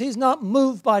circumstances. He's not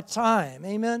moved by time.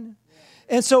 Amen?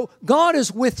 And so God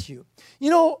is with you.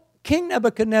 You know, King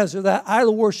Nebuchadnezzar, that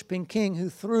idol-worshiping king who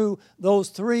threw those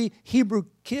 3 Hebrew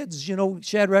kids,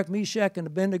 Shadrach, Meshach, and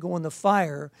Abednego in the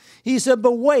fire, he said,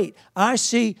 but wait, I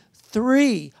see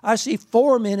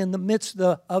 4 men in the midst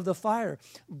of the fire.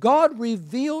 God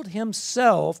revealed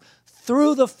himself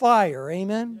through the fire.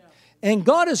 Amen? And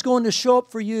God is going to show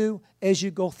up for you as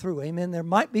you go through. Amen? There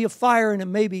might be a fire and it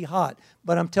may be hot,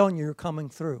 but I'm telling you, you're coming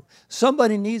through.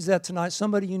 Somebody needs that tonight.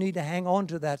 Somebody, you need to hang on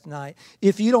to that tonight.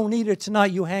 If you don't need it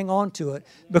tonight, you hang on to it,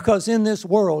 because in this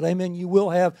world, amen, you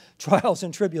will have trials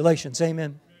and tribulations.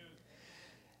 Amen?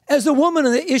 As the woman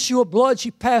of the issue of blood, she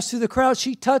passed through the crowd.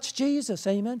 She touched Jesus.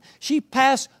 Amen. She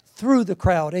passed through the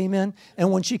crowd. Amen.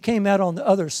 And when she came out on the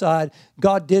other side,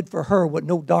 God did for her what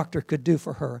no doctor could do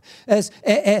for her.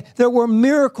 There were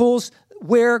miracles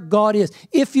where God is.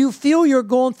 If you feel you're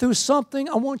going through something,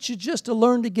 I want you just to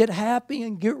learn to get happy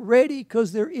and get ready,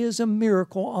 because there is a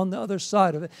miracle on the other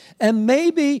side of it. And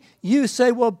maybe you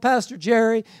say, well, Pastor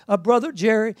Jerry, Brother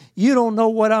Jerry, you don't know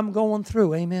what I'm going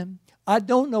through. Amen. I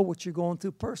don't know what you're going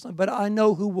through personally, but I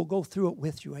know who will go through it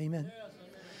with you. Amen.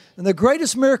 And the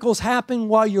greatest miracles happen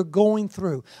while you're going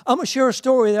through. I'm going to share a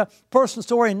story, a personal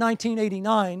story in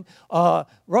 1989.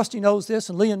 Rusty knows this,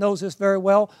 and Leah knows this very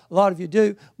well. A lot of you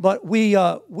do. But we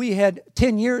had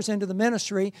 10 years into the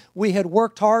ministry. We had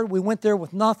worked hard. We went there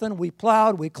with nothing. We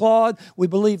plowed. We clawed. We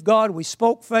believed God. We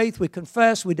spoke faith. We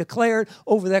confessed. We declared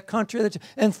over that country.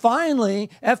 And finally,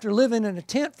 after living in a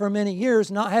tent for many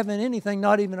years, not having anything,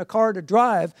 not even a car to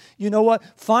drive, you know what?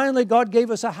 Finally, God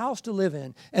gave us a house to live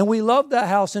in. And we loved that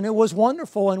house, and it was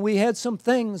wonderful. And we had some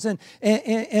things, and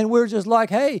we're just like,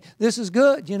 hey, this is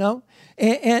good, And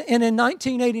in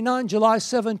 1989, July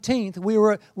 17th, we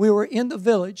were in the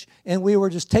village, and we were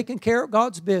just taking care of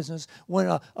God's business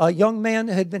when a young man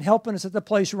that had been helping us at the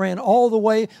place ran all the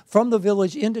way from the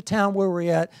village into town where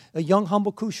we're at, a young,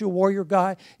 humble Kusha warrior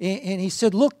guy, and he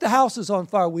said, look, the house is on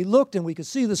fire. We looked, and we could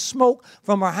see the smoke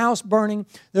from our house burning.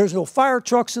 There's no fire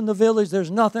trucks in the village.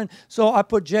 There's nothing. So I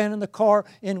put Jan in the car,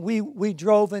 and we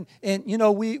drove, and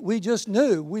we just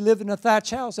knew. We lived in a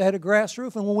thatch house that had a grass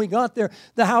roof, and when we got there,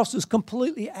 the house was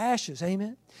completely ashes.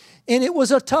 Amen. And it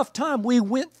was a tough time. We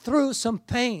went through some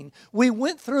pain. We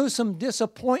went through some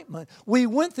disappointment. We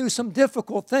went through some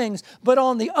difficult things. But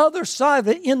on the other side of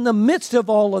it, in the midst of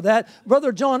all of that,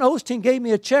 Brother John Osteen gave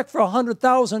me a check for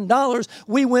 $100,000.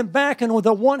 We went back, and with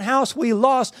the one house we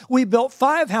lost, we built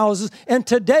 5 houses. And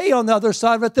today, on the other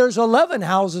side of it, there's 11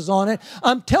 houses on it.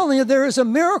 I'm telling you, there is a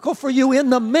miracle for you in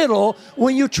the middle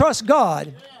when you trust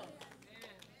God.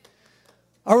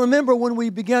 I remember when we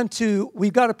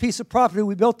got a piece of property,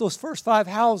 we built those first 5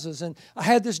 houses, and I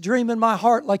had this dream in my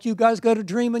heart, like you guys got a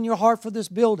dream in your heart for this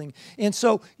building. And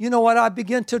so, you know what, I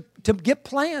began to get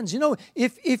plans.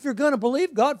 If you're going to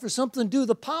believe God for something, do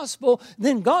the possible,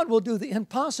 then God will do the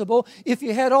impossible. If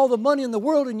you had all the money in the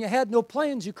world and you had no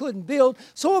plans, you couldn't build.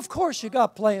 So, of course, you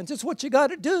got plans. It's what you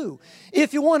got to do.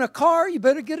 If you want a car, you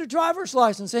better get a driver's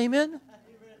license. Amen?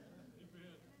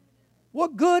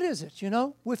 What good is it, if you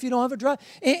don't have a drive?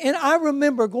 And I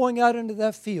remember going out into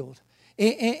that field.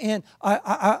 And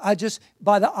I just,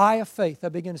 by the eye of faith, I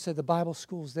began to say the Bible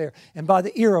school's there. And by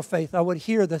the ear of faith, I would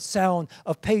hear the sound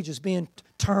of pages being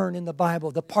turned in the Bible,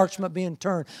 the parchment being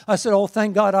turned. I said, oh,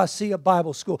 thank God I see a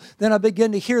Bible school. Then I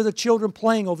began to hear the children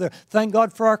playing over there. Thank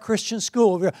God for our Christian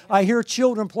school over there. I hear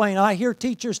children playing. I hear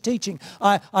teachers teaching.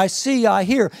 I see, I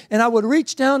hear. And I would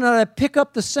reach down and I'd pick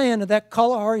up the sand of that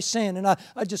Kalahari sand, and I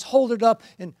just hold it up,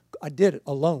 and I did it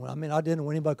alone. I mean, I didn't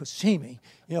want anybody could see me,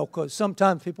 because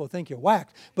sometimes people think you're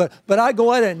whacked. But I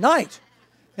go out at night,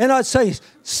 And I'd say,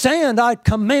 sand, I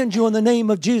command you in the name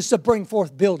of Jesus to bring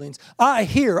forth buildings. I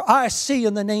hear, I see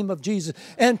in the name of Jesus.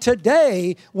 And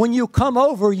today, when you come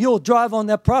over, you'll drive on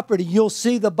that property. You'll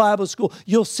see the Bible school.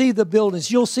 You'll see the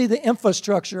buildings. You'll see the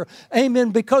infrastructure.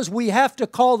 Amen. Because we have to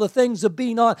call the things that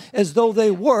be not as though they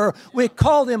were. We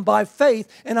call them by faith.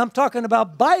 And I'm talking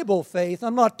about Bible faith.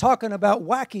 I'm not talking about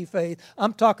wacky faith.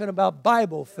 I'm talking about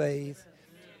Bible faith.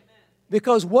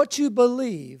 Because what you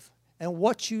believe and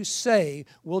what you say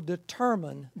will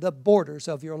determine the borders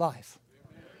of your life.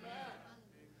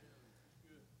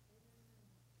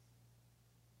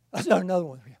 That's another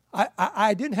one.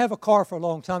 I didn't have a car for a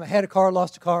long time. I had a car,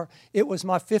 lost a car. It was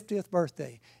my 50th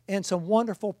birthday. And some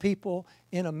wonderful people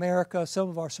in America, some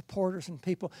of our supporters and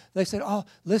people, they said, oh,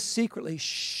 let's secretly,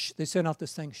 shh. They sent out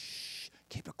this thing, shh,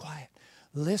 keep it quiet.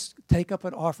 Let's take up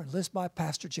an offering. Let's buy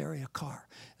Pastor Jerry a car.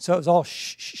 So it was all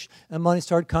shh, shh, shh. And money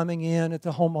started coming in at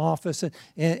the home office.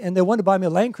 And they wanted to buy me a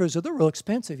Land Cruiser. They're real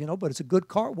expensive, but it's a good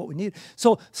car, what we need.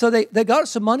 So they got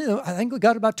us some money. I think we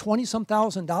got about $20-some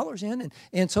thousand in.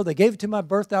 And so they gave it to my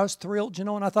birthday. I was thrilled, and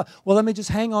I thought, well, let me just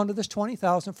hang on to this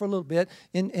 $20,000 for a little bit.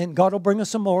 And God will bring us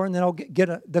some more, and then I'll get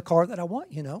the car that I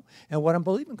want, and what I'm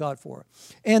believing God for.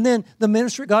 And then the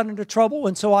ministry got into trouble.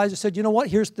 And so I just said, you know what?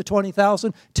 Here's the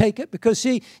 $20,000. Take it. Because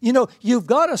see, you've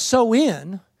got to sow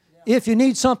in. If you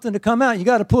need something to come out, you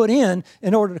got to put in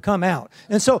order to come out.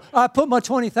 And so I put my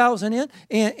 $20,000 in,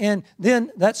 and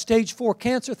then that stage 4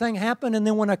 cancer thing happened. And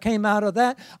then when I came out of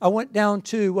that, I went down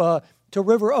to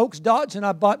River Oaks Dodge, and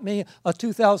I bought me a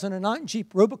 2009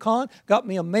 Jeep Rubicon, got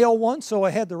me a male one, so I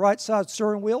had the right side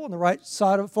steering wheel on the right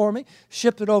side of it for me,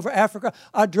 shipped it over Africa.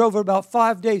 I drove it about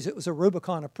 5 days. It was a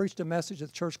Rubicon. I preached a message at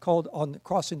the church called On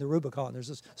Crossing the Rubicon. There's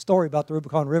a story about the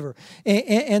Rubicon River.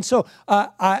 And so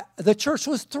the church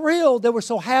was thrilled. They were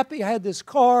so happy I had this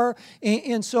car.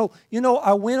 And so,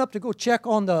 I went up to go check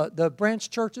on the branch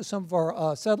churches, some of our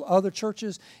other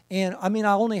churches, and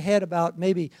I only had about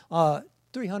maybe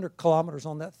 300 kilometers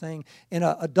on that thing, and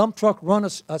a dump truck run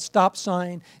a stop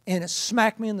sign, and it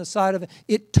smacked me in the side of it.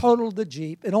 It totaled the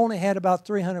Jeep. It only had about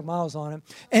 300 miles on it,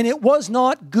 and it was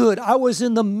not good. I was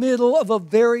in the middle of a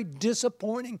very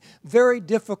disappointing, very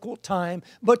difficult time,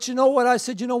 but you know what? I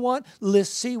said, you know what? Let's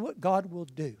see what God will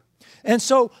do. And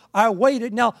so I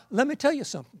waited. Now, let me tell you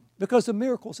something, because the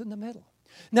miracle's in the middle.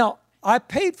 Now, I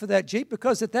paid for that Jeep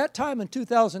because at that time in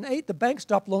 2008, the bank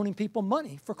stopped loaning people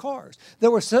money for cars. They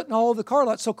were sitting all over the car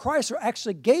lot. So Chrysler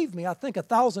actually gave me, I think,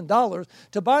 $1,000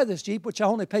 to buy this Jeep, which I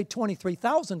only paid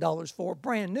 $23,000 for,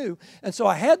 brand new. And so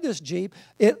I had this Jeep.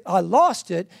 I lost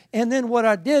it. And then what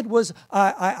I did was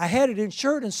I had it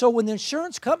insured. And so when the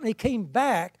insurance company came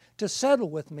back to settle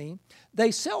with me,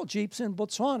 they sell Jeeps in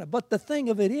Botswana. But the thing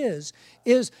of it is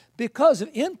because of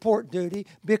import duty,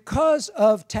 because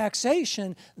of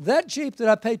taxation, that Jeep that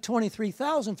I paid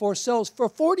 $23,000 for sells for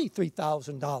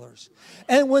 $43,000.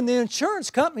 And when the insurance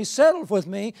company settled with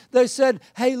me, they said,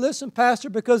 hey, listen,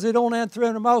 Pastor, because they don't add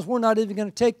 300 miles, we're not even going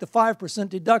to take the 5%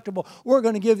 deductible. We're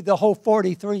going to give you the whole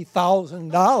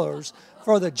 $43,000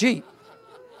 for the Jeep.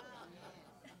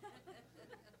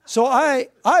 So I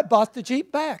bought the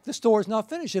Jeep back. The store's not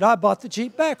finished yet. I bought the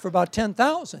Jeep back for about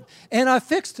 $10,000. And I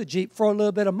fixed the Jeep for a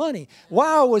little bit of money.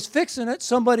 While I was fixing it,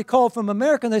 somebody called from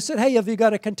America and they said, hey, have you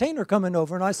got a container coming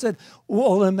over? And I said,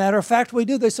 well, as a matter of fact, we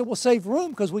do. They said, well, save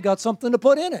room because we got something to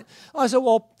put in it. I said,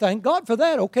 well, thank God for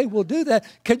that. Okay, we'll do that.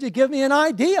 Could you give me an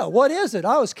idea? What is it?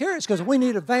 I was curious because we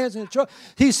need a van in the truck.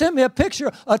 He sent me a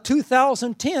picture, a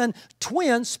 2010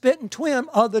 spit and twin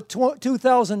of the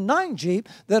 2009 Jeep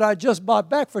that I just bought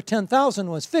back for $10,000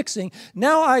 was fixing.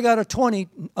 Now I got a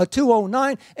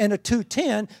 209 and a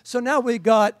 210. So now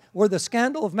we're the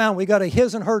scandal of man. We got a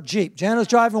his and her Jeep. Jana's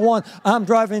driving one. I'm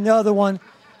driving the other one.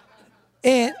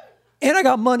 And I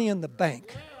got money in the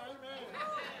bank.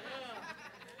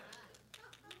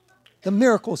 The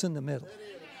miracle's in the middle.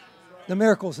 The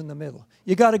miracle's in the middle.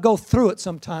 You got to go through it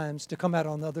sometimes to come out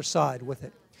on the other side with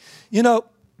it.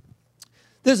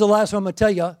 This is the last one I'm going to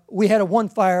tell you. We had one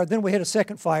fire, then we had a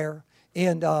second fire.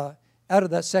 And out of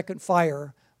that second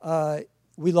fire,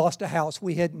 we lost a house.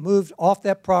 We had moved off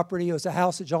that property. It was a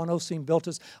house that John Osteen built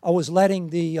us. I was letting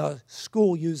the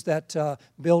school use that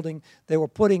building. They were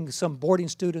putting some boarding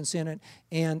students in it.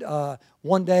 And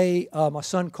one day, my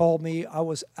son called me. I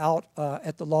was out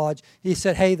at the lodge. He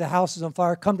said, hey, the house is on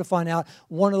fire. Come to find out,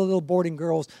 one of the little boarding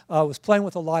girls was playing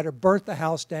with a lighter, burnt the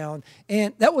house down.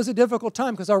 And that was a difficult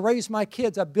time because I raised my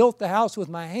kids. I built the house with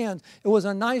my hands. It was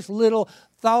a nice little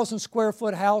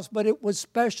 1,000-square-foot house, but it was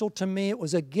special to me. It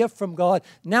was a gift from God.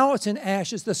 Now it's in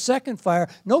ashes. The second fire,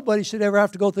 nobody should ever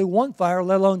have to go through one fire,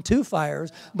 let alone two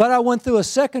fires. But I went through a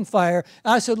second fire.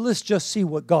 I said, let's just see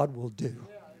what God will do.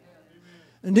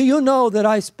 And do you know that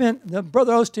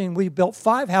Brother Osteen, we built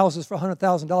 5 houses for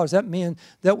 $100,000. That meant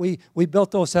that we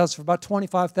built those houses for about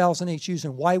 $25,000 each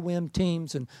using YWAM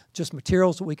teams and just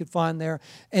materials that we could find there.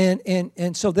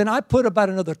 And so then I put about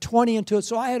another 20 into it.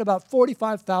 So I had about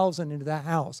 $45,000 into that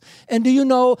house. And do you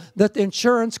know that the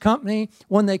insurance company,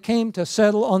 when they came to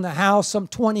settle on the house some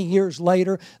 20 years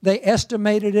later, they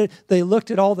estimated it, they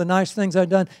looked at all the nice things I'd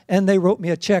done, and they wrote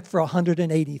me a check for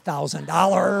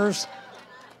 $180,000.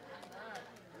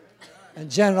 And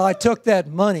Jen and I took that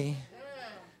money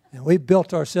and we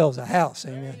built ourselves a house.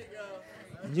 Amen.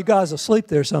 And you guys will sleep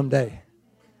there someday.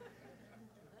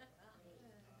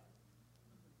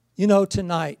 You know,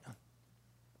 tonight,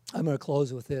 I'm going to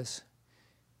close with this.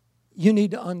 You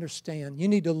need to understand, you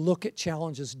need to look at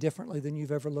challenges differently than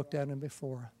you've ever looked at them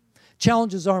before.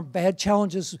 Challenges aren't bad.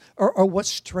 Challenges are what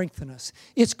strengthen us.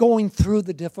 It's going through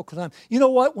the difficult time. You know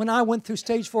what? When I went through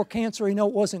stage 4 cancer, it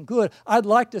wasn't good. I'd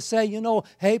like to say,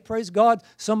 hey, praise God,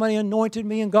 somebody anointed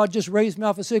me and God just raised me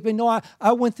off of sick. But no,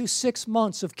 I went through 6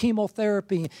 months of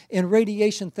chemotherapy and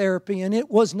radiation therapy, and it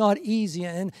was not easy.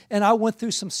 And I went through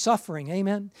some suffering.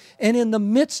 Amen. And in the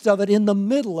midst of it, in the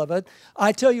middle of it,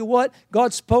 I tell you what,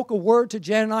 God spoke a word to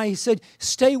Jan and I. He said,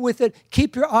 stay with it.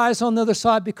 Keep your eyes on the other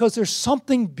side because there's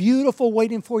something beautiful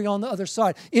waiting for you on the other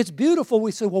side. It's beautiful.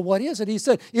 We said, well, what is it? He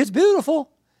said, it's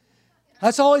beautiful.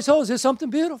 That's all he told us. It's something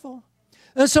beautiful.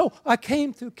 And so I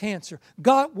came through cancer,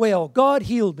 got well, God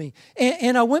healed me.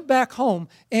 And I went back home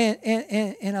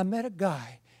and I met a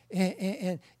guy.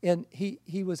 And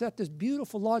he was at this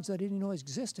beautiful lodge that I didn't know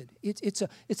existed. It's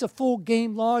a full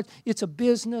game lodge. It's a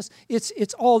business.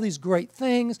 It's all these great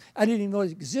things. I didn't even know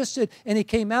it existed. And he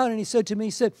came out and he said to me,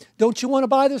 he said, don't you want to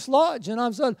buy this lodge? And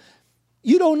I said,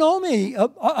 you don't know me.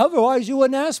 Otherwise, you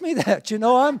wouldn't ask me that.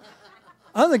 I'm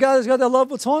the guy that's got that Love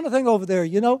Botswana thing over there,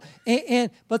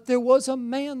 But there was a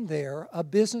man there, a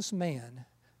businessman,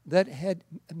 that had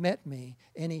met me,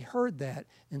 and he heard that.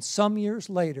 And some years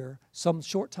later, some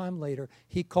short time later,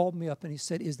 he called me up and he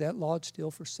said, is that lodge still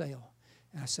for sale?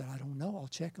 And I said, I don't know. I'll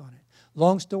check on it.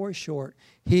 Long story short,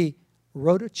 he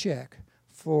wrote a check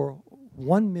for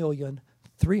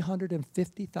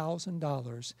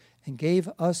 $1,350,000 and gave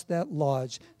us that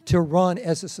lodge to run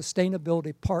as a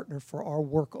sustainability partner for our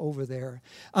work over there.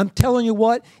 I'm telling you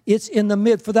what, it's in the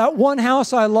mid. For that one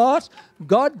house I lost,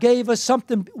 God gave us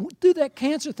something. Through that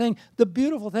cancer thing, the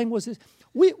beautiful thing was this.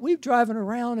 We're driving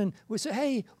around and we say,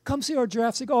 hey, come see our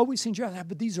giraffes. They go, oh, we've seen giraffes.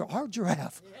 But these are our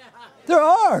giraffe. Yeah. They're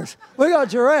ours. We got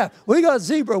giraffe. We got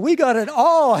zebra. We got it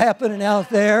all happening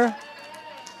out there.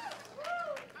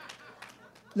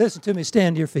 Listen to me.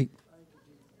 Stand to your feet.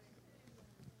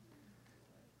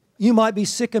 You might be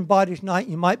sick in body tonight.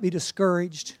 You might be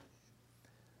discouraged.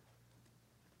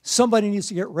 Somebody needs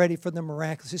to get ready for the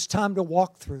miraculous. It's time to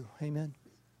walk through. Amen.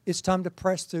 It's time to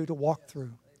press through, to walk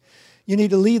through. You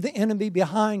need to leave the enemy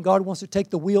behind. God wants to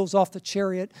take the wheels off the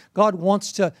chariot. God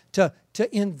wants to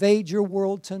invade your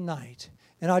world tonight.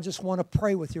 And I just want to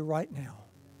pray with you right now.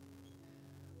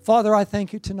 Father, I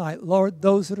thank you tonight. Lord,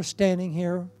 those that are standing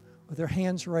here with their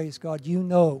hands raised, God, you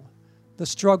know the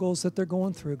struggles that they're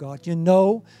going through, God. You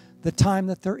know the time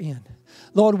that they're in.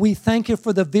 Lord, we thank you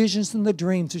for the visions and the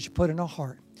dreams that you put in our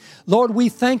heart. Lord, we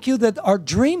thank you that our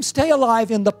dreams stay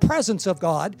alive in the presence of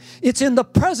God. It's in the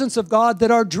presence of God that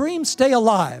our dreams stay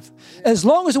alive. As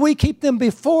long as we keep them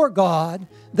before God,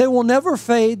 they will never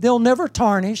fade. They'll never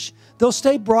tarnish. They'll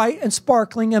stay bright and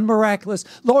sparkling and miraculous.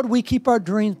 Lord, we keep our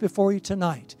dreams before you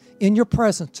tonight, in your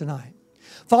presence tonight.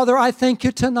 Father, I thank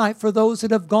you tonight for those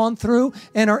that have gone through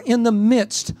and are in the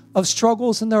midst of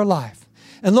struggles in their life.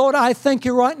 And Lord, I thank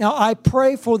you right now. I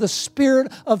pray for the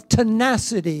spirit of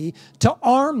tenacity to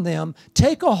arm them,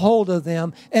 take a hold of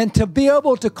them, and to be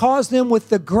able to cause them with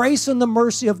the grace and the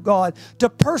mercy of God to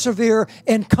persevere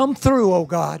and come through, oh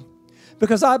God.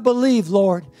 Because I believe,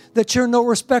 Lord, that you're no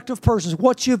respecter of persons.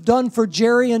 What you've done for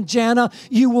Jerry and Jana,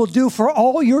 you will do for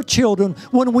all your children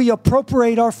when we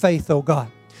appropriate our faith, oh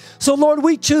God. So, Lord,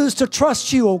 we choose to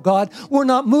trust you, oh God. We're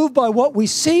not moved by what we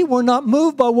see. We're not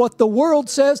moved by what the world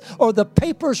says or the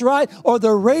papers write or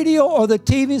the radio or the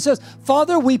TV says.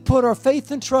 Father, we put our faith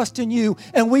and trust in you,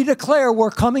 and we declare we're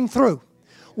coming through.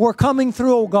 We're coming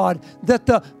through, oh God, that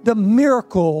the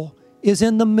miracle is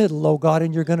in the middle, oh God,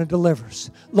 and you're going to deliver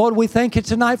us. Lord, we thank you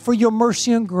tonight for your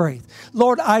mercy and grace.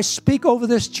 Lord, I speak over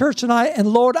this church tonight, and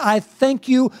Lord, I thank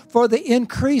you for the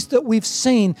increase that we've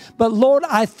seen. But Lord,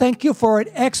 I thank you for an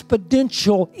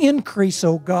exponential increase,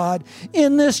 oh God,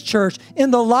 in this church,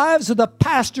 in the lives of the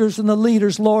pastors and the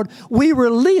leaders, Lord. We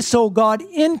release, oh God,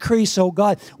 increase, oh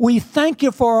God. We thank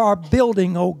you for our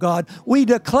building, oh God. We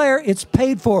declare it's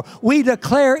paid for. We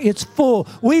declare it's full.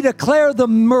 We declare the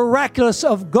miraculous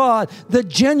of God the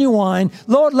genuine.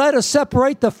 Lord, let us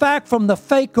separate the fact from the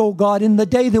fake, oh God, in the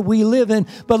day that we live in.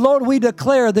 But Lord, we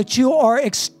declare that you are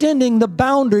extending the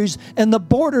boundaries and the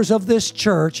borders of this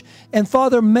church. And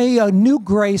Father, may a new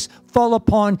grace fall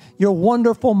upon your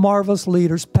wonderful, marvelous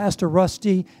leaders, Pastor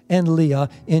Rusty and Leah,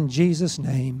 in Jesus'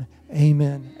 name.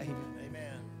 Amen. Amen.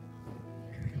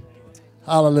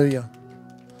 Hallelujah.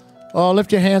 Oh,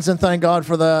 lift your hands and thank God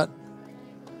for that.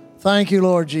 Thank you,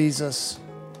 Lord Jesus.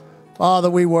 Father,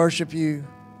 we worship you.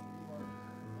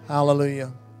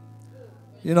 Hallelujah.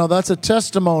 You know, that's a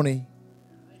testimony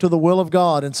to the will of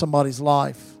God in somebody's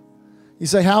life. You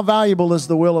say, how valuable is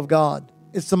the will of God?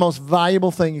 It's the most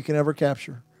valuable thing you can ever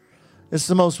capture. It's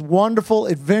the most wonderful,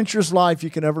 adventurous life you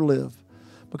can ever live.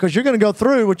 Because you're going to go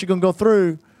through what you're going to go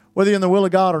through, whether you're in the will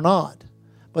of God or not.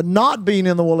 But not being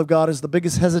in the will of God is the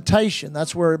biggest hesitation.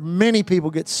 That's where many people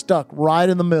get stuck right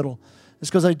in the middle. It's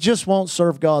because they just won't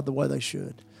serve God the way they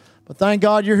should. But thank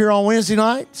God you're here on Wednesday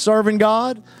night, serving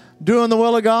God, doing the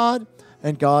will of God,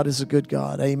 and God is a good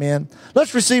God. Amen.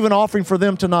 Let's receive an offering for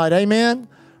them tonight. Amen.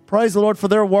 Praise the Lord for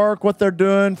their work, what they're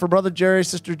doing, for Brother Jerry,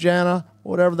 Sister Jana,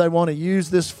 whatever they want to use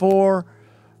this for.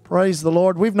 Praise the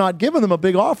Lord. We've not given them a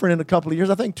big offering in a couple of years.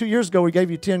 I think 2 years ago we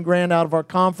gave you 10 grand out of our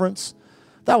conference.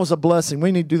 That was a blessing.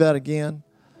 We need to do that again.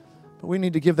 But we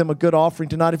need to give them a good offering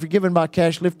tonight. If you're giving by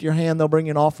cash, lift your hand. They'll bring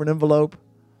you an offering envelope.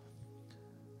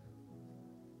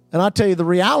 And I tell you, the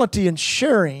reality in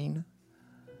sharing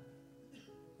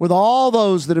with all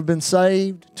those that have been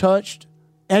saved, touched,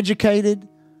 educated,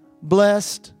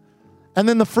 blessed, and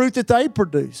then the fruit that they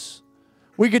produce,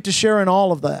 we get to share in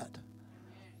all of that.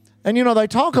 And you know, they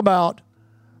talk about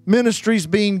ministries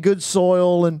being good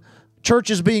soil and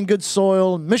churches being good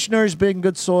soil, and missionaries being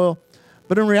good soil.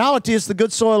 But in reality, it's the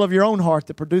good soil of your own heart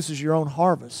that produces your own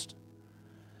harvest.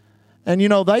 And you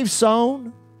know, they've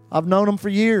sown. I've known them for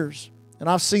years, and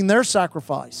I've seen their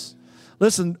sacrifice.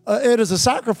 Listen, it is a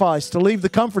sacrifice to leave the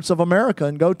comforts of America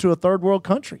and go to a third world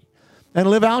country and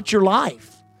live out your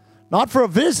life. Not for a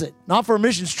visit, not for a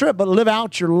missions trip, but live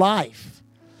out your life.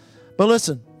 But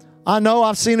listen, I know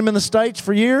I've seen him in the States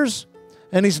for years,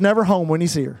 and he's never home when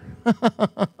he's here.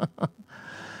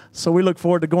 So we look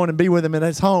forward to going and be with him in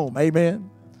his home. Amen.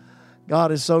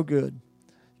 God is so good.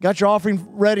 Got your offering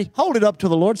ready? Hold it up to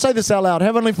the Lord. Say this out loud.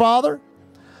 Heavenly Father,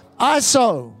 I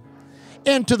sow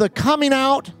into the coming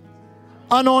out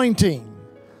anointing,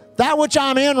 that which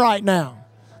I'm in right now,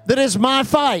 that is my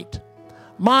fight,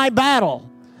 my battle,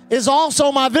 is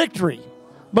also my victory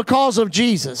because of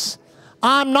Jesus.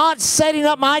 I'm not setting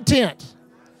up my tent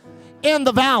in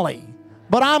the valley,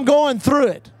 but I'm going through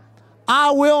it.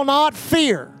 I will not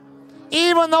fear.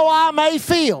 Even though I may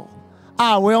feel,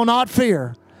 I will not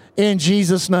fear in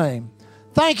Jesus' name.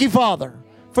 Thank you, Father,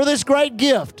 for this great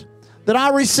gift that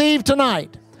I received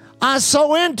tonight. I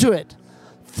sow into it,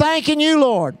 thanking you,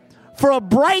 Lord, for a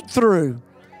breakthrough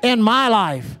in my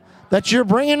life, that you're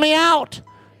bringing me out.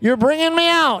 You're bringing me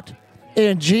out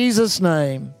in Jesus'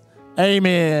 name.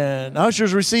 Amen.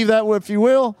 Ushers, receive that if you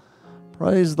will.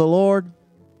 Praise the Lord.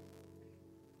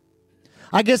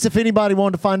 I guess if anybody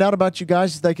wanted to find out about you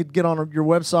guys, they could get on your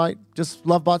website, just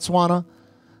Love Botswana.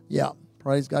 Yeah,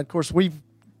 praise God. Of course,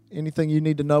 anything you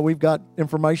need to know, we've got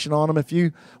information on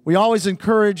them. We always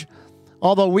encourage,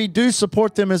 although we do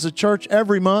support them as a church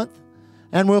every month,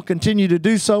 and we'll continue to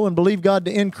do so and believe God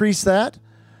to increase that.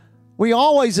 We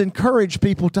always encourage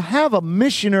people to have a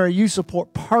missionary you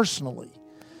support personally.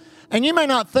 And you may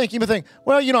not think, you may think,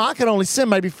 well, you know, I can only send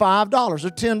maybe $5 or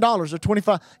 $10 or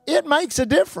 $25. It makes a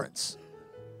difference.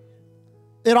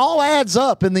 It all adds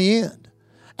up in the end.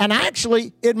 And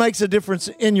actually, it makes a difference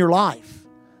in your life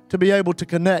to be able to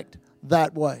connect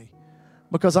that way.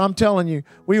 Because I'm telling you,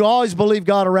 we always believe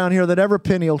God around here that every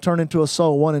penny will turn into a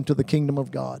soul, one into the kingdom of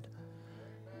God.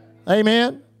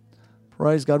 Amen.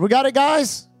 Praise God. We got it,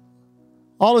 guys?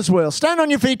 All is well. Stand on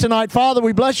your feet tonight. Father,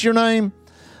 we bless your name.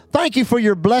 Thank you for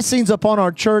your blessings upon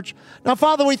our church. Now,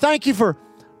 Father, we thank you for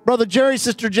Brother Jerry,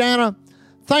 Sister Jana.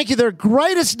 Thank you. Their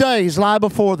greatest days lie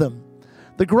before them.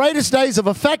 The greatest days of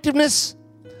effectiveness.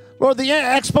 Lord, the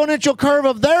exponential curve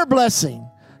of their blessing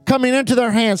coming into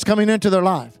their hands, coming into their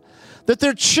life. That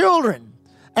their children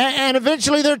and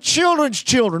eventually their children's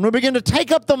children will begin to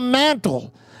take up the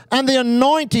mantle and the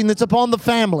anointing that's upon the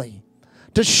family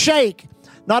to shake,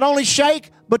 not only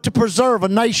shake, but to preserve a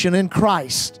nation in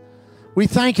Christ. We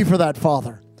thank you for that,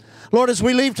 Father. Lord, as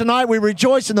we leave tonight, we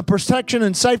rejoice in the protection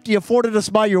and safety afforded us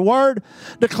by your word,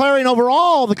 declaring over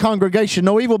all the congregation,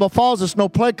 no evil befalls us, no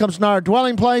plague comes nigh our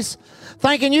dwelling place.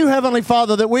 Thanking you, Heavenly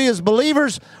Father, that we as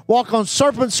believers walk on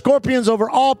serpents, scorpions over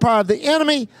all power of the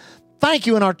enemy. Thank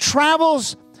you in our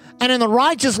travels and in the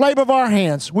righteous labor of our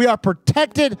hands. We are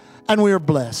protected and we are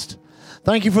blessed.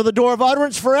 Thank you for the door of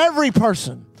utterance for every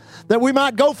person, that we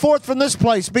might go forth from this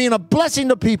place being a blessing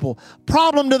to people,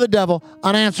 problem to the devil,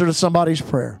 an answer to somebody's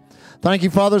prayer. Thank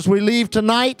you, Father, as we leave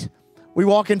tonight, we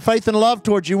walk in faith and love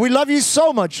towards you. We love you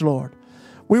so much, Lord.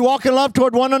 We walk in love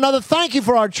toward one another. Thank you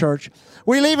for our church.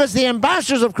 We leave as the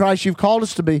ambassadors of Christ you've called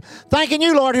us to be. Thanking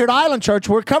you, Lord, here at Island Church.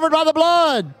 We're covered by the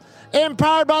blood,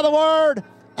 empowered by the word,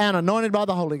 and anointed by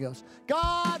the Holy Ghost.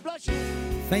 God bless you.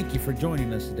 Thank you for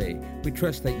joining us today. We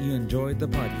trust that you enjoyed the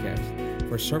podcast.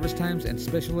 For service times and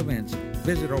special events,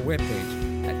 visit our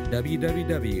webpage at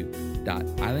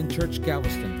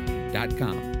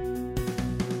www.islandchurchgalveston.com.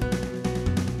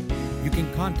 You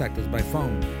can contact us by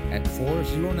phone at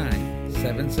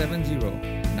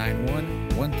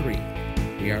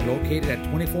 409-770-9113. We are located at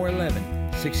 2411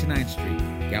 69th Street,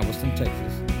 Galveston,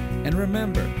 Texas. And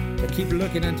remember to keep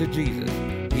looking unto Jesus.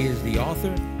 He is the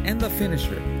author and the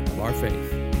finisher of our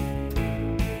faith.